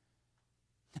us.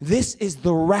 This is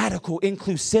the radical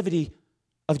inclusivity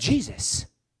of Jesus.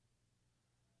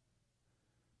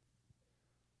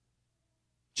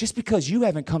 Just because you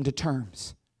haven't come to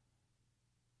terms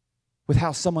with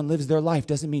how someone lives their life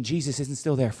doesn't mean Jesus isn't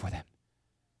still there for them.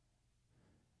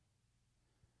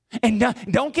 And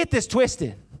don't get this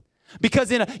twisted.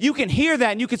 Because you can hear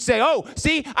that and you could say, oh,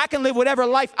 see, I can live whatever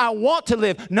life I want to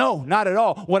live. No, not at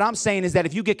all. What I'm saying is that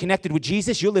if you get connected with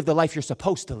Jesus, you'll live the life you're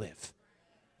supposed to live.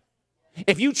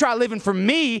 If you try living for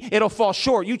me, it'll fall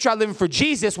short. You try living for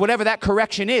Jesus, whatever that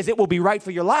correction is, it will be right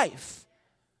for your life.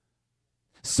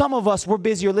 Some of us, we're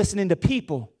busier listening to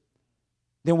people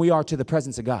than we are to the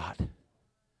presence of God.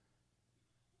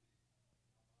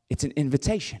 It's an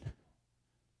invitation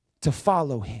to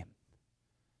follow him.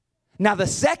 Now, the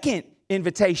second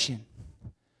invitation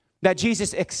that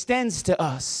Jesus extends to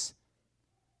us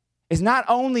is not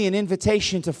only an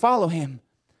invitation to follow him,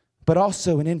 but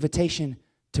also an invitation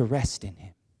to rest in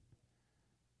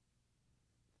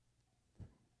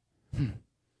him.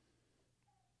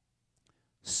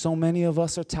 So many of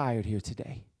us are tired here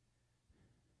today.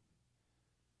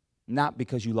 Not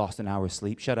because you lost an hour of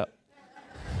sleep. Shut up.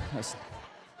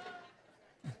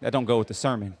 That don't go with the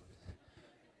sermon.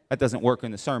 That doesn't work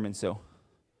in the sermon, so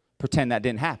pretend that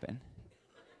didn't happen.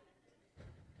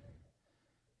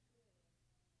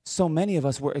 So many of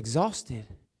us were exhausted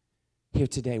here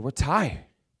today. We're tired.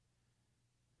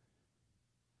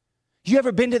 You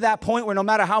ever been to that point where no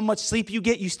matter how much sleep you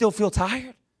get, you still feel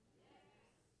tired?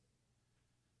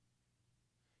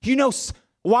 You know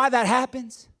why that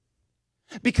happens?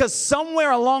 Because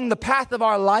somewhere along the path of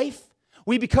our life,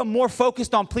 we become more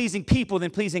focused on pleasing people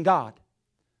than pleasing God.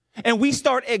 And we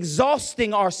start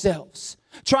exhausting ourselves,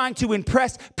 trying to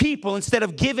impress people instead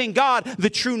of giving God the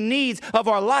true needs of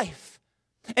our life.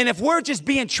 And if we're just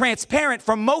being transparent,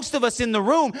 for most of us in the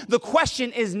room, the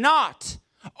question is not,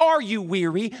 are you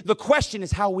weary? The question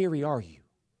is, how weary are you?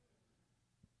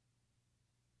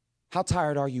 How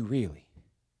tired are you really?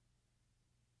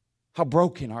 How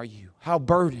broken are you? How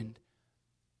burdened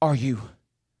are you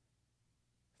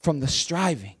from the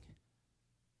striving,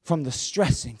 from the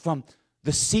stressing, from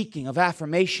the seeking of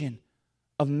affirmation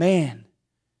of man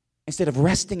instead of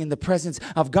resting in the presence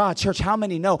of God. Church, how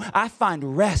many know I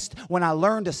find rest when I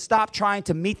learn to stop trying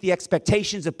to meet the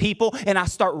expectations of people and I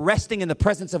start resting in the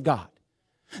presence of God?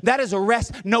 That is a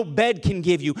rest no bed can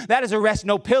give you. That is a rest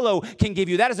no pillow can give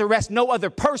you. That is a rest no other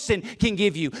person can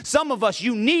give you. Some of us,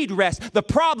 you need rest. The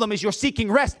problem is you're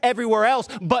seeking rest everywhere else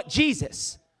but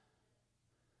Jesus.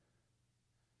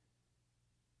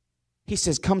 He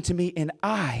says, come to me and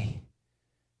I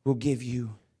will give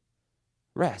you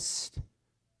rest.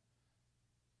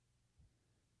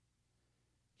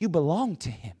 You belong to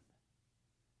him.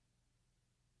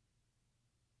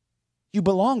 You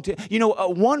belong to,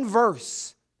 one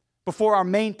verse before our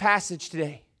main passage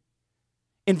today.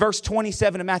 In verse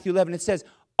 27 of Matthew 11, it says,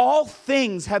 all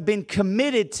things have been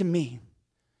committed to me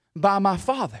by my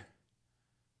Father.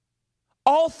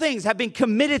 All things have been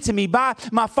committed to me by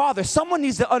my Father. Someone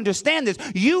needs to understand this.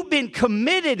 You've been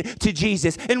committed to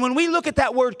Jesus. And when we look at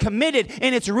that word committed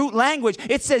in its root language,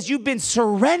 it says you've been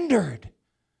surrendered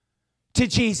to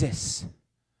Jesus.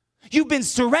 You've been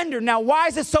surrendered. Now, why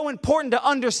is it so important to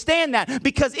understand that?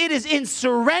 Because it is in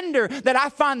surrender that I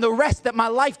find the rest that my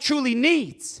life truly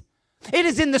needs. It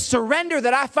is in the surrender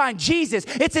that I find Jesus.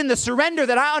 It's in the surrender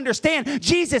that I understand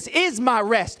Jesus is my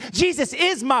rest. Jesus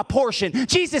is my portion.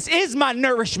 Jesus is my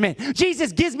nourishment.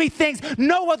 Jesus gives me things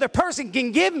no other person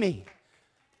can give me.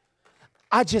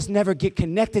 I just never get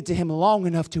connected to him long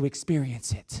enough to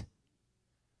experience it.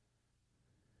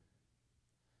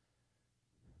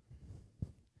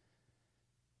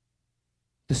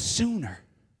 The sooner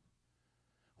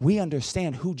we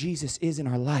understand who Jesus is in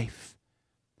our life,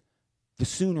 the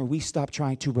sooner we stop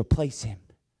trying to replace him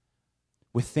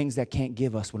with things that can't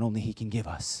give us what only he can give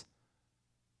us.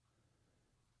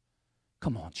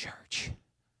 Come on, church.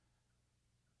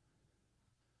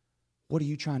 What are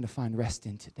you trying to find rest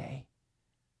in today?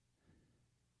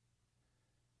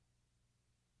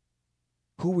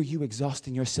 Who are you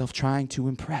exhausting yourself trying to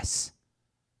impress?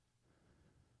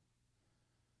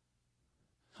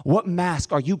 What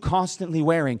mask are you constantly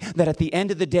wearing that at the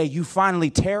end of the day you finally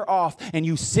tear off and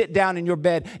you sit down in your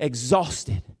bed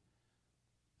exhausted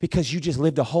because you just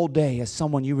lived a whole day as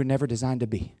someone you were never designed to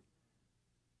be?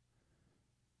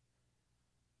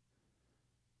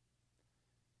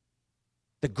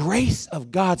 The grace of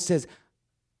God says,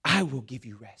 I will give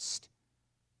you rest.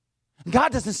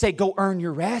 God doesn't say go earn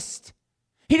your rest.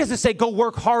 He doesn't say go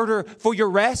work harder for your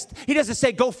rest. He doesn't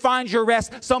say go find your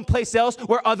rest someplace else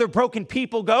where other broken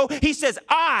people go. He says,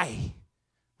 I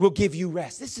will give you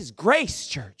rest. This is grace,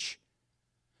 church.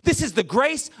 This is the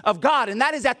grace of God, and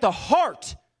that is at the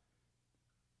heart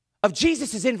of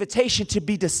Jesus' invitation to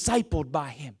be discipled by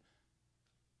him.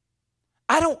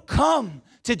 I don't come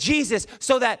to Jesus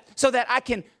so that I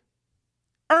can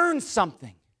earn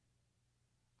something.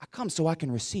 I come so I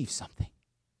can receive something.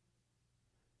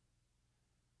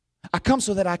 I come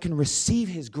so that I can receive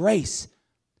his grace,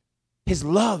 his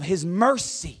love, his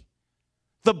mercy,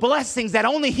 the blessings that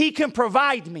only he can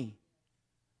provide me.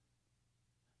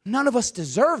 None of us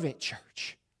deserve it,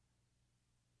 church.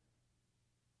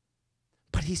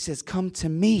 But he says, come to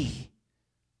me.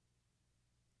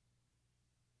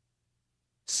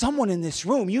 Someone in this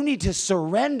room, you need to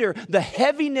surrender the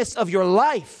heaviness of your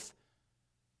life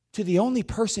to the only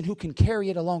person who can carry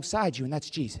it alongside you, and that's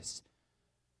Jesus.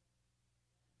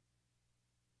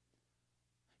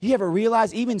 You ever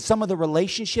realize even some of the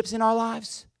relationships in our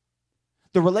lives,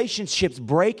 the relationships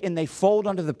break and they fold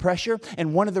under the pressure,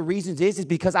 and one of the reasons is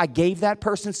because I gave that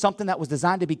person something that was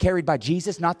designed to be carried by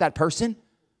Jesus, not that person.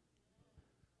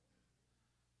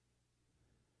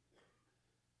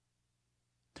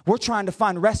 We're trying to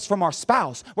find rest from our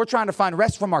spouse. We're trying to find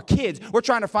rest from our kids. We're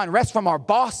trying to find rest from our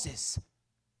bosses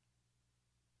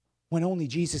when only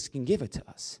Jesus can give it to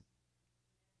us.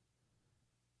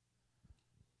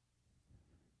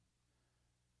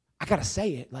 I got to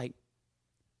say it, like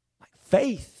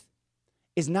faith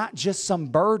is not just some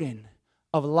burden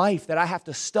of life that I have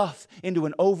to stuff into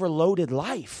an overloaded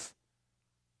life.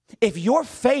 If your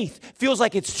faith feels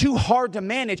like it's too hard to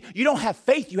manage, you don't have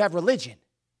faith, you have religion.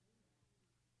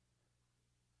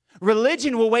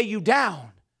 Religion will weigh you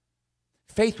down.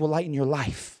 Faith will lighten your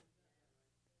life.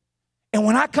 And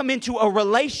when I come into a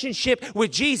relationship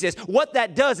with Jesus, what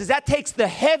that does is that takes the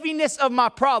heaviness of my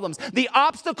problems, the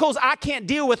obstacles I can't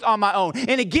deal with on my own,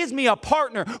 and it gives me a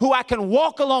partner who I can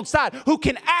walk alongside, who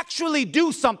can actually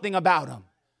do something about them.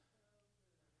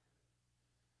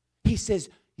 He says,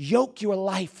 yoke your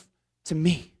life to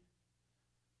me.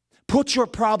 Put your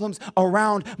problems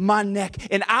around my neck,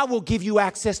 and I will give you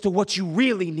access to what you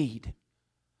really need,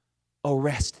 a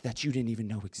rest that you didn't even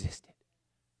know existed.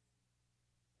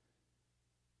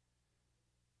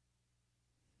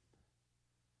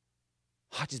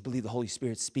 I just believe the Holy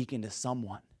Spirit's speaking to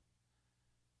someone.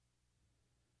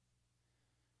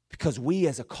 Because we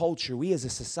as a culture, we as a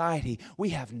society, we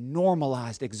have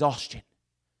normalized exhaustion.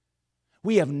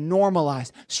 We have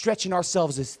normalized stretching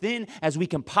ourselves as thin as we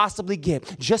can possibly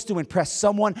get just to impress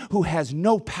someone who has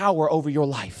no power over your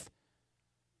life.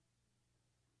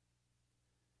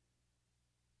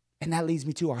 And that leads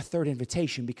me to our third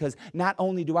invitation, because not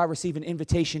only do I receive an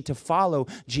invitation to follow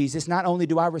Jesus, not only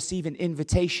do I receive an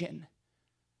invitation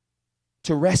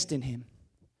to rest in him,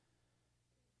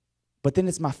 but then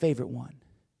it's my favorite one.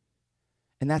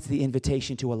 And that's the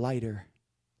invitation to a lighter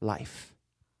life.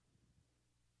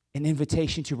 An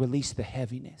invitation to release the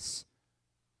heaviness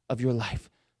of your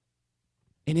life.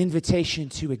 An invitation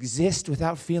to exist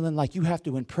without feeling like you have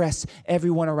to impress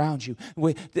everyone around you.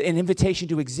 An invitation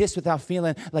to exist without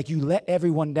feeling like you let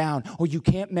everyone down or you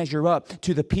can't measure up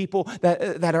to the people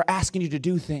that are asking you to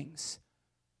do things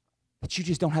that you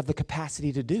just don't have the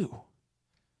capacity to do.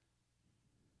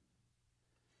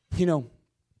 You know,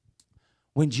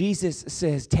 when Jesus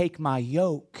says, take my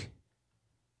yoke,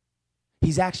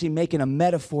 he's actually making a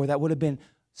metaphor that would have been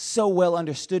so well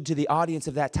understood to the audience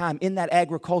of that time. In that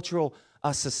agricultural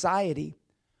society,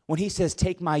 when he says,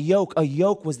 take my yoke, a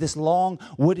yoke was this long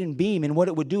wooden beam. And what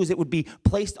it would do is it would be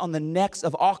placed on the necks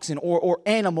of oxen or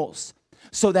animals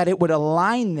so that it would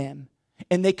align them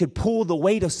and they could pull the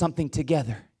weight of something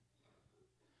together.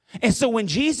 And so when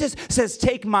Jesus says,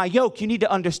 take my yoke, you need to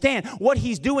understand what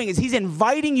he's doing is he's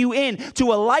inviting you in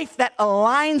to a life that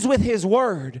aligns with his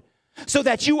word so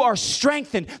that you are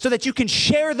strengthened, so that you can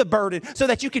share the burden, so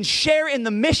that you can share in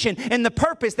the mission and the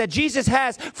purpose that Jesus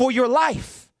has for your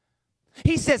life.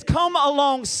 He says, come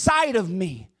alongside of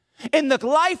me. In the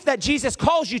life that Jesus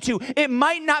calls you to, it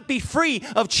might not be free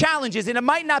of challenges and it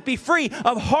might not be free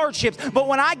of hardships, but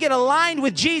when I get aligned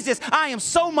with Jesus, I am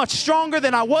so much stronger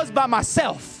than I was by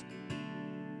myself.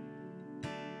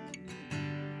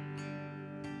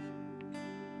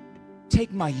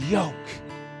 Take my yoke,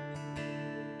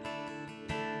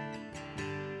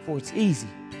 for it's easy.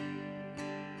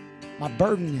 My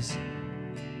burden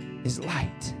is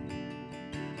light.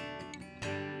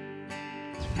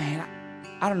 Man,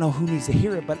 I don't know who needs to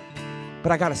hear it, but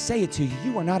I got to say it to you.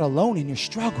 You are not alone in your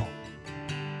struggle.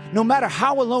 No matter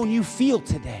how alone you feel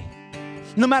today,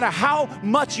 no matter how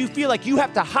much you feel like you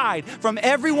have to hide from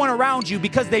everyone around you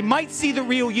because they might see the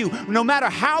real you, no matter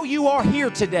how you are here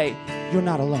today, you're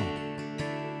not alone.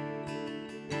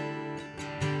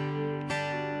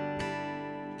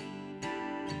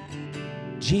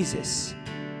 Jesus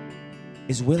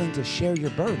is willing to share your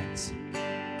burdens.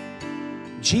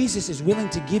 Jesus is willing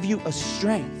to give you a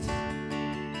strength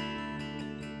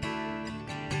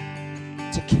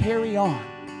to carry on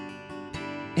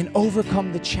and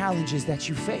overcome the challenges that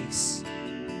you face.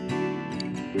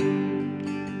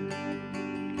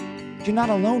 You're not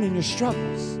alone in your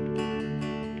struggles.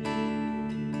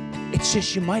 It's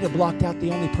just you might have blocked out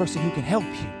the only person who can help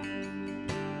you.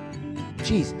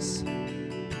 Jesus.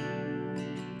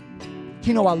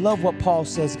 You know, I love what Paul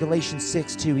says, Galatians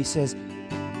 6:2. He says,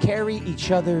 carry each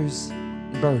other's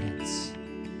burdens.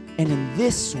 And in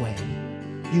this way,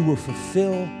 you will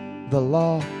fulfill the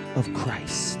law of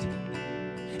Christ.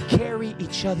 Carry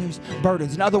each other's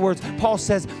burdens. In other words, Paul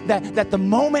says that the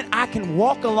moment I can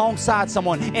walk alongside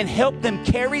someone and help them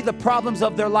carry the problems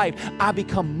of their life, I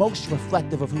become most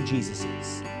reflective of who Jesus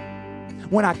is.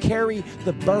 When I carry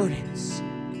the burdens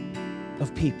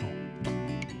of people.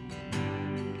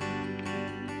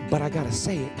 But I gotta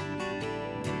say it.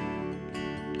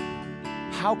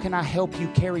 How can I help you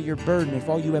carry your burden if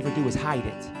all you ever do is hide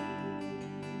it?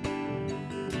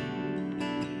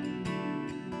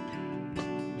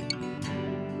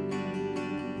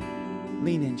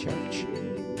 Lean in, church.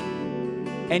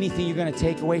 Anything you're gonna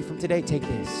take away from today, take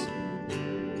this.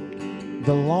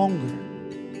 The longer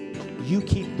you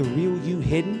keep the real you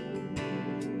hidden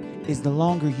is the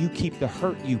longer you keep the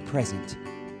hurt you present.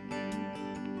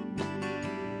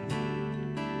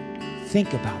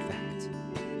 Think about that.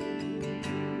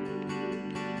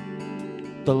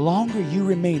 The longer you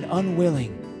remain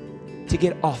unwilling to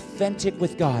get authentic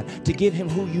with God, to give him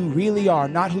who you really are,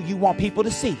 not who you want people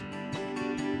to see,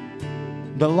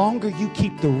 the longer you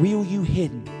keep the real you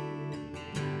hidden,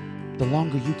 the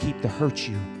longer you keep the hurt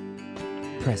you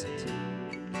present.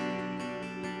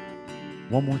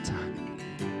 One more time.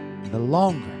 The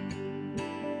longer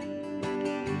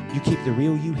you keep the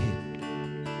real you hidden,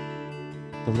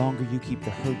 the longer you keep the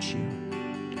hurt you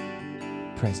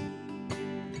present.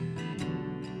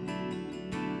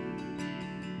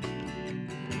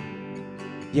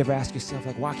 You ever ask yourself,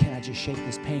 like, why can't I just shake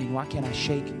this pain? Why can't I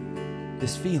shake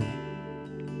this feeling?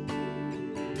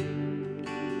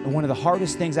 And one of the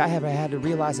hardest things I ever had to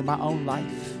realize in my own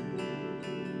life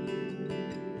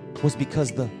was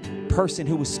because the person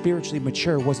who was spiritually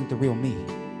mature wasn't the real me.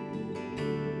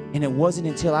 And it wasn't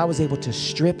until I was able to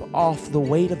strip off the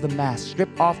weight of the mask,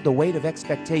 strip off the weight of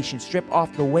expectation, strip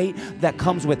off the weight that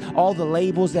comes with all the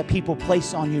labels that people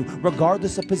place on you,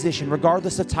 regardless of position,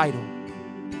 regardless of title,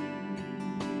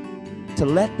 to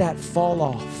let that fall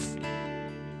off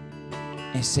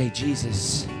and say,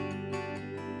 Jesus,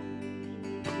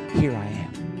 here I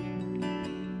am.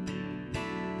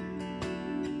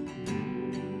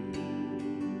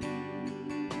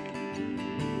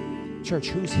 Church,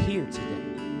 who's here today?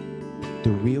 The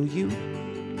real you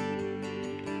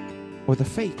or the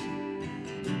fake you?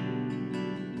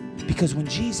 Because when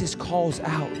Jesus calls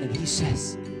out and he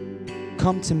says,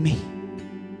 come to me,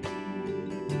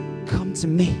 come to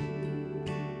me,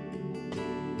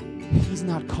 he's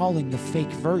not calling the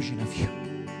fake version of you.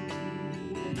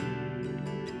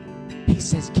 He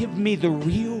says, give me the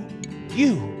real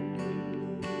you.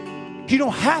 You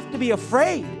don't have to be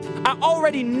afraid. I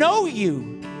already know you.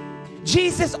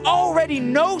 Jesus already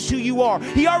knows who you are.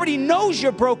 He already knows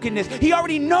your brokenness. He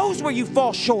already knows where you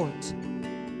fall short.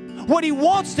 What he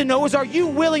wants to know is, are you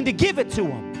willing to give it to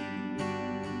him?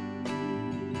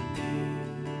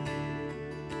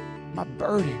 My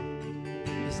burden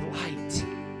is light.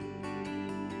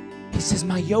 He says,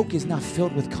 my yoke is not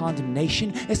filled with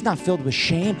condemnation. It's not filled with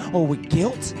shame or with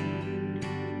guilt.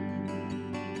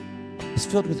 It's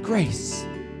filled with grace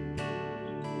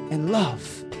and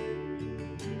love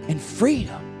and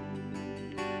freedom.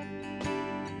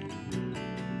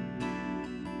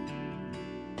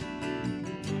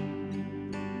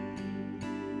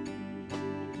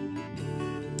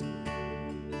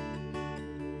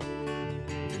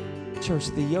 Church,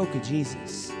 the yoke of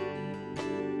Jesus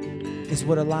is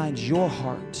what aligns your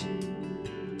heart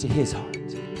to his heart.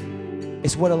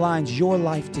 It's what aligns your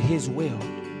life to his will.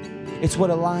 It's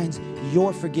what aligns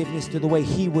your forgiveness to the way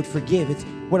he would forgive. It's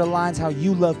what aligns how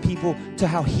you love people to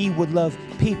how he would love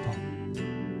people.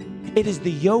 It is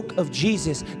the yoke of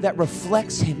Jesus that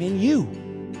reflects him in you.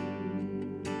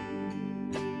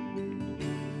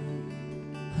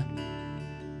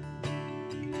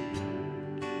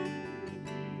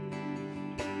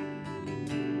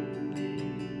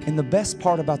 And the best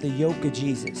part about the yoke of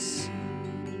Jesus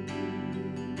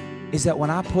is that when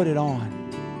I put it on,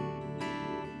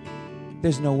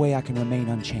 there's no way I can remain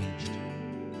unchanged.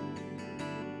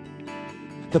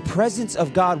 The presence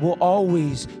of God will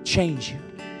always change you.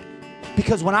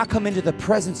 Because when I come into the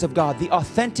presence of God, the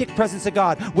authentic presence of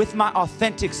God with my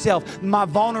authentic self, my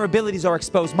vulnerabilities are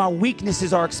exposed, my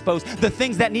weaknesses are exposed, the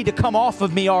things that need to come off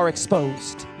of me are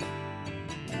exposed.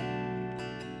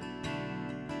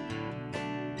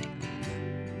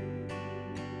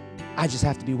 I just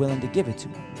have to be willing to give it to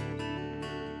him.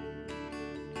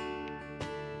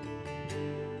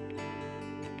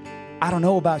 I don't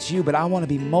know about you, but I want to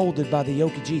be molded by the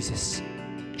yoke of Jesus,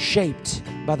 shaped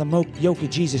by the yoke of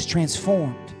Jesus,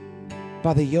 transformed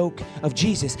by the yoke of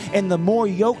Jesus. And the more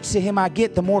yoked to him I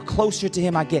get, the more closer to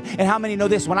him I get. And how many know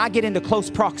this? When I get into close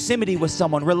proximity with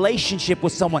someone, relationship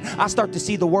with someone, I start to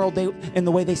see the world in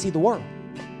the way they see the world.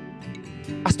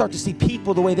 I start to see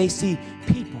people the way they see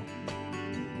people.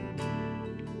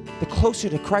 The closer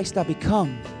to Christ I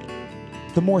become,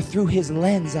 the more through his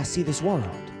lens I see this world.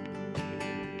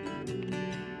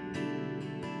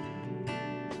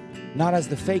 Not as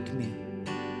the fake me,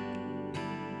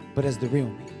 but as the real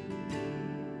me.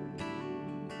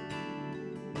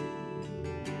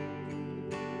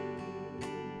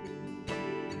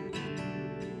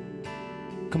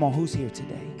 Come on, who's here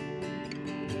today?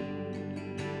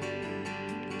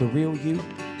 The real you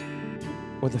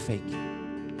or the fake you?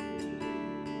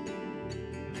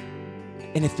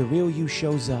 And if the real you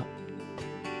shows up,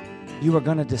 you are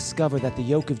going to discover that the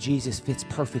yoke of Jesus fits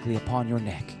perfectly upon your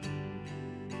neck.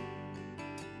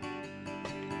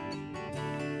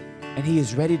 And he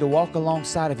is ready to walk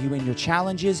alongside of you in your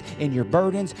challenges, in your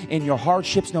burdens, in your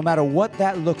hardships, no matter what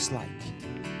that looks like.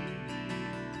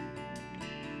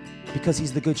 Because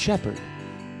he's the good shepherd.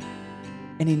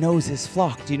 And he knows his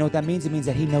flock. Do you know what that means? It means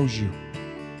that he knows you.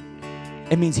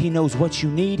 It means he knows what you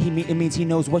need. It means he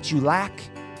knows what you lack.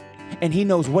 And he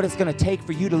knows what it's going to take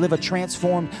for you to live a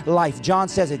transformed life. John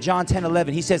says it, John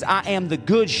 10:11. He says, I am the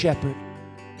good shepherd.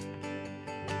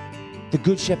 The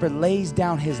good shepherd lays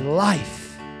down his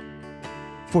life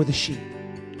for the sheep.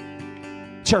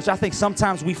 Church, I think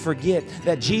sometimes we forget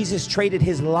that Jesus traded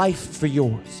his life for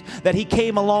yours, that he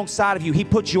came alongside of you. He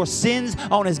put your sins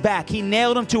on his back. He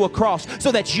nailed them to a cross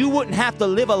so that you wouldn't have to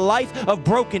live a life of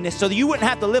brokenness, so that you wouldn't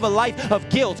have to live a life of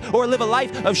guilt or live a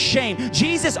life of shame.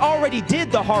 Jesus already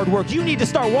did the hard work. You need to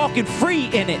start walking free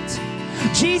in it.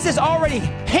 Jesus already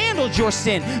handled your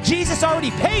sin. Jesus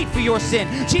already paid for your sin.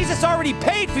 Jesus already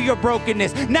paid for your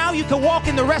brokenness. Now you can walk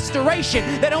in the restoration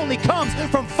that only comes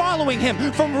from following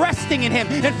him, from resting in him,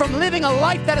 and from living a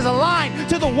life that is aligned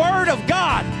to the Word of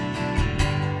God.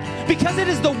 Because it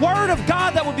is the Word of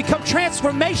God that will become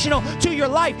transformational to your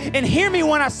life. And hear me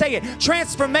when I say it.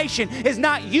 Transformation is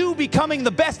not you becoming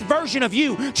the best version of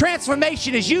you.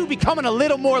 Transformation is you becoming a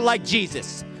little more like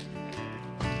Jesus.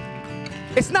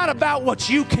 It's not about what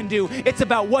you can do. It's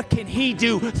about what can he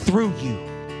do through you.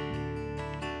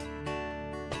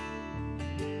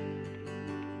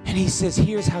 And he says,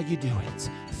 here's how you do it.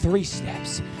 3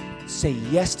 steps. Say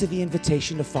yes to the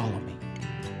invitation to follow me.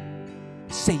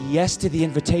 Say yes to the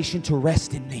invitation to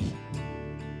rest in me.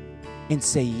 And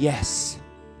say yes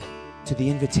to the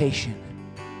invitation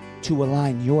to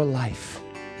align your life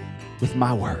with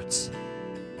my words.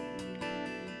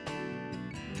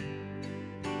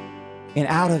 And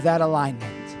out of that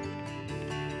alignment,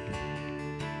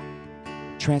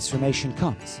 transformation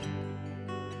comes.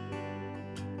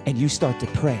 And you start to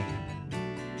pray,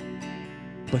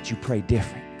 but you pray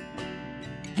different.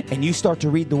 And you start to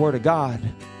read the Word of God,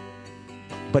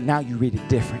 but now you read it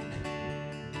different.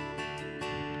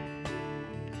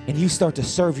 And you start to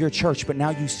serve your church, but now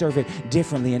you serve it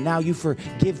differently. And now you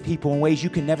forgive people in ways you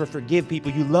can never forgive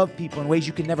people. You love people in ways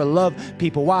you can never love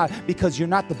people. Why? Because you're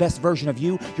not the best version of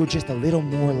you. You're just a little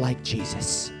more like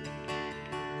Jesus.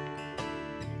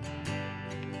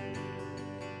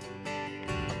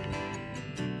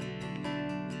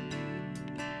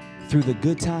 Through the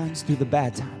good times, through the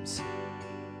bad times,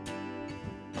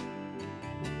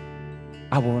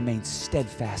 I will remain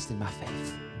steadfast in my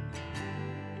faith.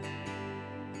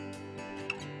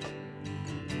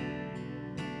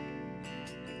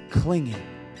 Clinging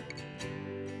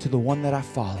to the one that I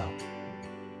follow,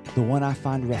 the one I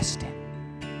find rest in,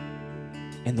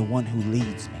 and the one who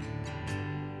leads me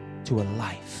to a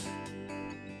life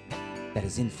that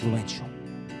is influential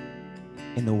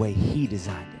in the way he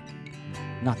designed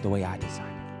it, not the way I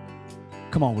designed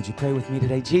it. Come on, would you pray with me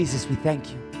today? Jesus, we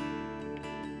thank you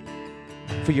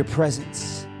for your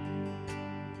presence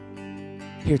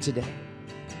here today.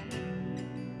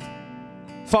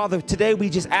 Father, today we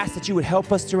just ask that you would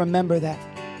help us to remember that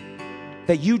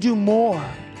you do more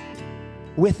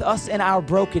with us in our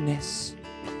brokenness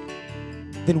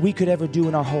than we could ever do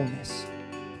in our wholeness.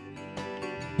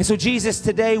 And so Jesus,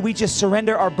 today we just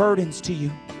surrender our burdens to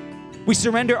you. We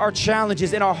surrender our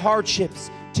challenges and our hardships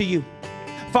to you.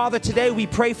 Father, today we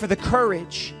pray for the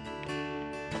courage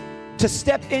to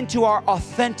step into our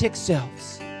authentic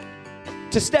selves,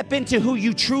 to step into who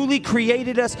you truly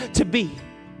created us to be,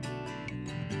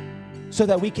 so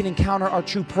that we can encounter our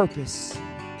true purpose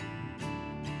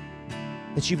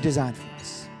that you've designed for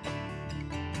us.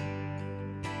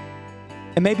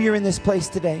 And maybe you're in this place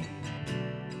today,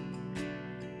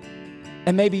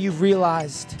 and maybe you've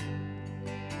realized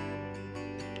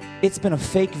it's been a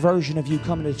fake version of you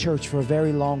coming to church for a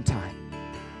very long time.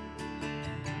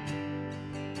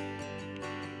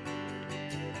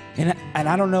 And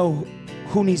I don't know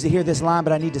who needs to hear this line,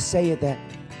 but I need to say it, that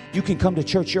you can come to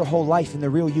church your whole life and the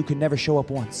real you can never show up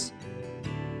once.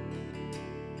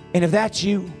 And if that's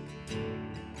you,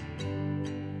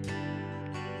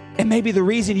 and maybe the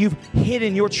reason you've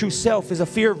hidden your true self is a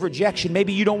fear of rejection.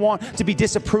 Maybe you don't want to be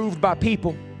disapproved by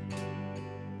people.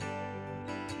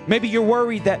 Maybe you're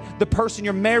worried that the person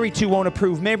you're married to won't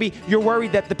approve. Maybe you're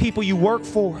worried that the people you work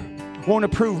for won't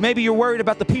approve. Maybe you're worried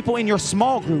about the people in your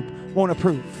small group won't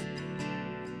approve.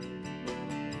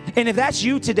 And if that's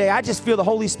you today, I just feel the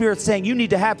Holy Spirit saying you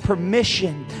need to have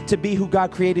permission to be who God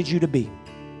created you to be.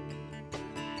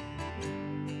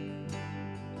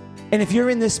 And if you're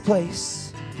in this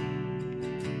place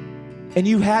and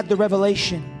you had the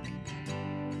revelation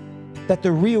that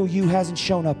the real you hasn't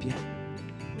shown up yet,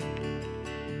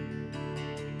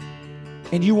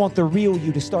 and you want the real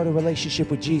you to start a relationship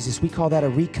with Jesus, we call that a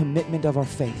recommitment of our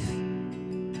faith.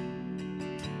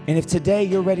 And if today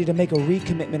you're ready to make a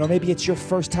recommitment, or maybe it's your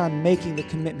first time making the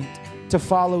commitment to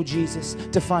follow Jesus,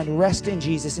 to find rest in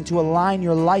Jesus, and to align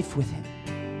your life with him,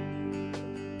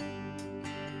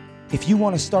 if you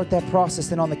want to start that process,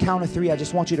 then on the count of 3, I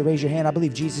just want you to raise your hand. I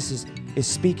believe Jesus is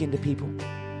speaking to people.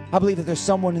 I believe that there's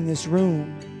someone in this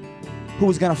room who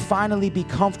is going to finally be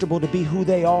comfortable to be who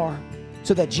they are,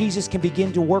 so that Jesus can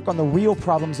begin to work on the real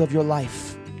problems of your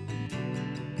life.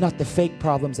 not the fake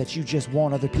problems that you just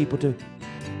want other people to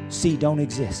see don't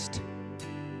exist.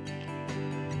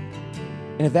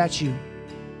 And if that's you,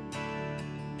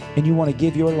 and you want to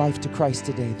give your life to Christ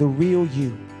today, the real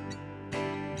you,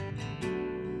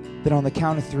 then on the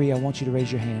count of 3, I want you to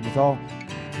raise your hand. With all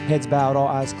heads bowed, all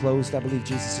eyes closed, I believe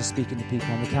Jesus is speaking to people.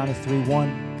 On the count of 3,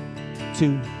 1,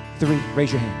 2, 3,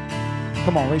 raise your hand.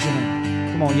 Come on, raise your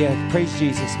hand. Come on, yeah, praise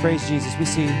Jesus, praise Jesus. We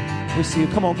see you, we see you.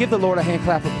 Come on, give the Lord a hand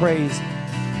clap of praise.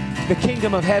 The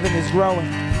kingdom of heaven is growing.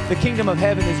 The kingdom of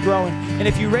heaven is growing. And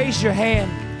if you raise your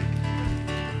hand,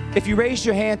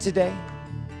 today,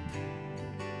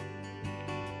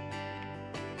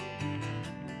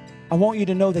 I want you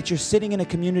to know that you're sitting in a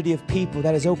community of people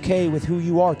that is okay with who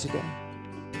you are today.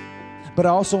 But I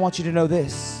also want you to know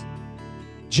this.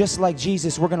 Just like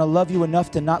Jesus, we're going to love you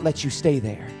enough to not let you stay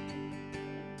there.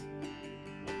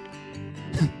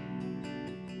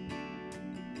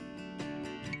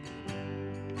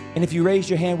 And if you raise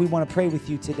your hand, we want to pray with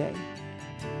you today.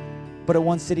 But at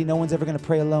One City, no one's ever going to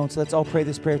pray alone. So let's all pray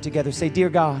this prayer together. Say, dear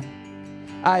God,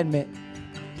 I admit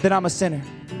that I'm a sinner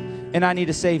and I need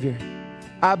a Savior.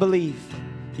 I believe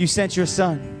you sent your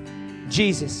Son,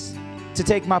 Jesus, to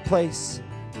take my place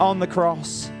on the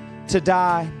cross, to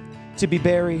die, to be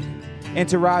buried, and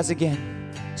to rise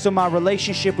again, so my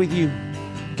relationship with you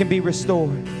can be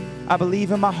restored. I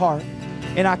believe in my heart,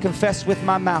 and I confess with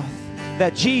my mouth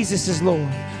that Jesus is Lord.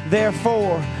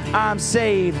 Therefore, I'm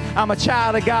saved. I'm a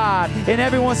child of God. And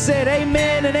everyone said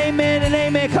amen and amen and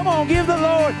amen. Come on, give the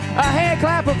Lord a hand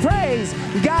clap of praise.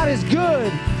 God is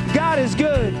good. God is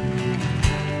good.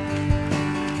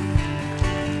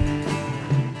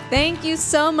 Thank you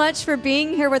so much for being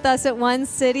here with us at One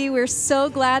City. We're so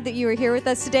glad that you are here with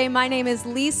us today. My name is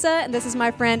Lisa, and this is my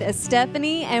friend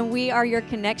Stephanie, and we are your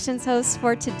Connections hosts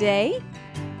for today.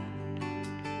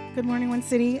 Good morning, One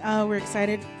City. We're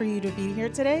excited for you to be here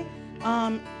today.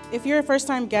 If you're a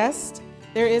first-time guest,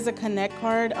 there is a Connect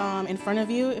card in front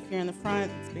of you. If you're in the front,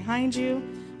 it's behind you.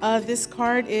 This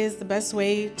card is the best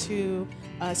way to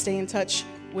stay in touch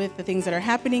with the things that are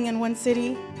happening in One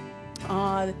City.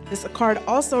 This card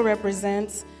also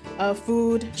represents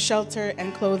food, shelter,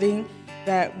 and clothing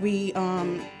that we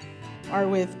are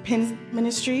with PIN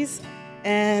Ministries.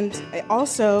 And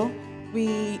also,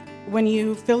 when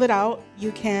you fill it out,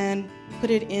 you can put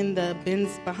it in the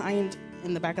bins behind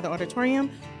in the back of the auditorium,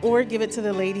 or give it to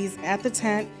the ladies at the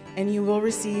tent, and you will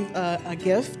receive a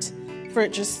gift for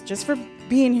just for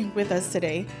being with us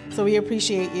today. So we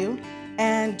appreciate you.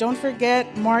 And don't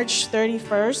forget, March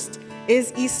 31st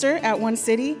is Easter at One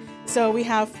City. So we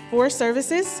have 4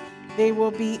 services. They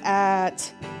will be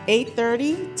at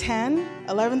 8:30, 10,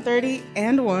 11:30,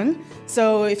 and 1.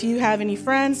 So if you have any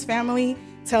friends, family,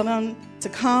 tell them to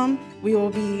come. We will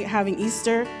be having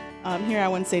Easter here at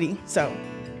One City. So,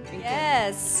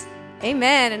 yes,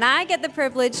 amen. And I get the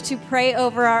privilege to pray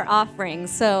over our offerings.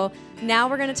 So now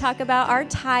we're going to talk about our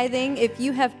tithing. If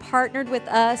you have partnered with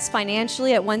us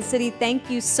financially at One City, thank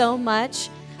you so much.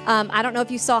 I don't know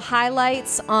if you saw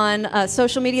highlights on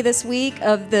social media this week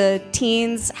of the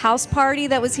teens house party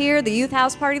that was here, the youth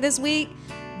house party this week.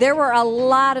 There were a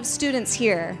lot of students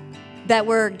here that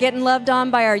were getting loved on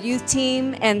by our youth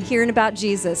team and hearing about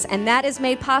Jesus. And that is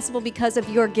made possible because of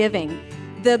your giving.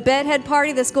 The bedhead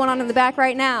party that's going on in the back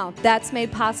right now, that's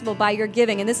made possible by your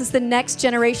giving. And this is the next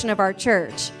generation of our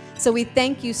church. So we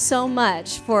thank you so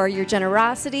much for your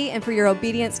generosity and for your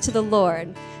obedience to the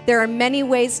Lord. There are many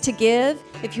ways to give.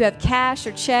 If you have cash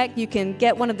or check, you can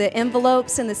get one of the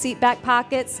envelopes in the seat back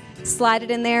pockets, slide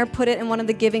it in there, put it in one of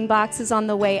the giving boxes on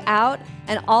the way out.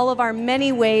 And all of our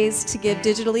many ways to give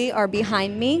digitally are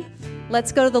behind me.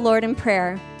 Let's go to the Lord in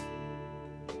prayer.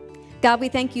 God, we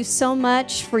thank you so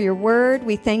much for your word.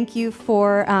 We thank you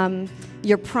for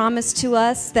your promise to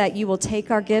us that you will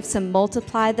take our gifts and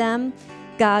multiply them.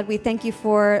 God, we thank you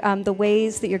for the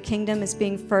ways that your kingdom is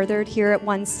being furthered here at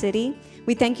One City.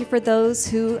 We thank you for those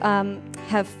who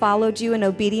have followed you in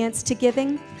obedience to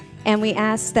giving, and we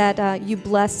ask that you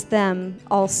bless them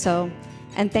also.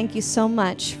 And thank you so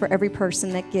much for every person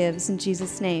that gives. In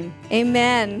Jesus' name,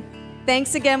 amen.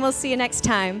 Thanks again. We'll see you next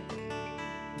time.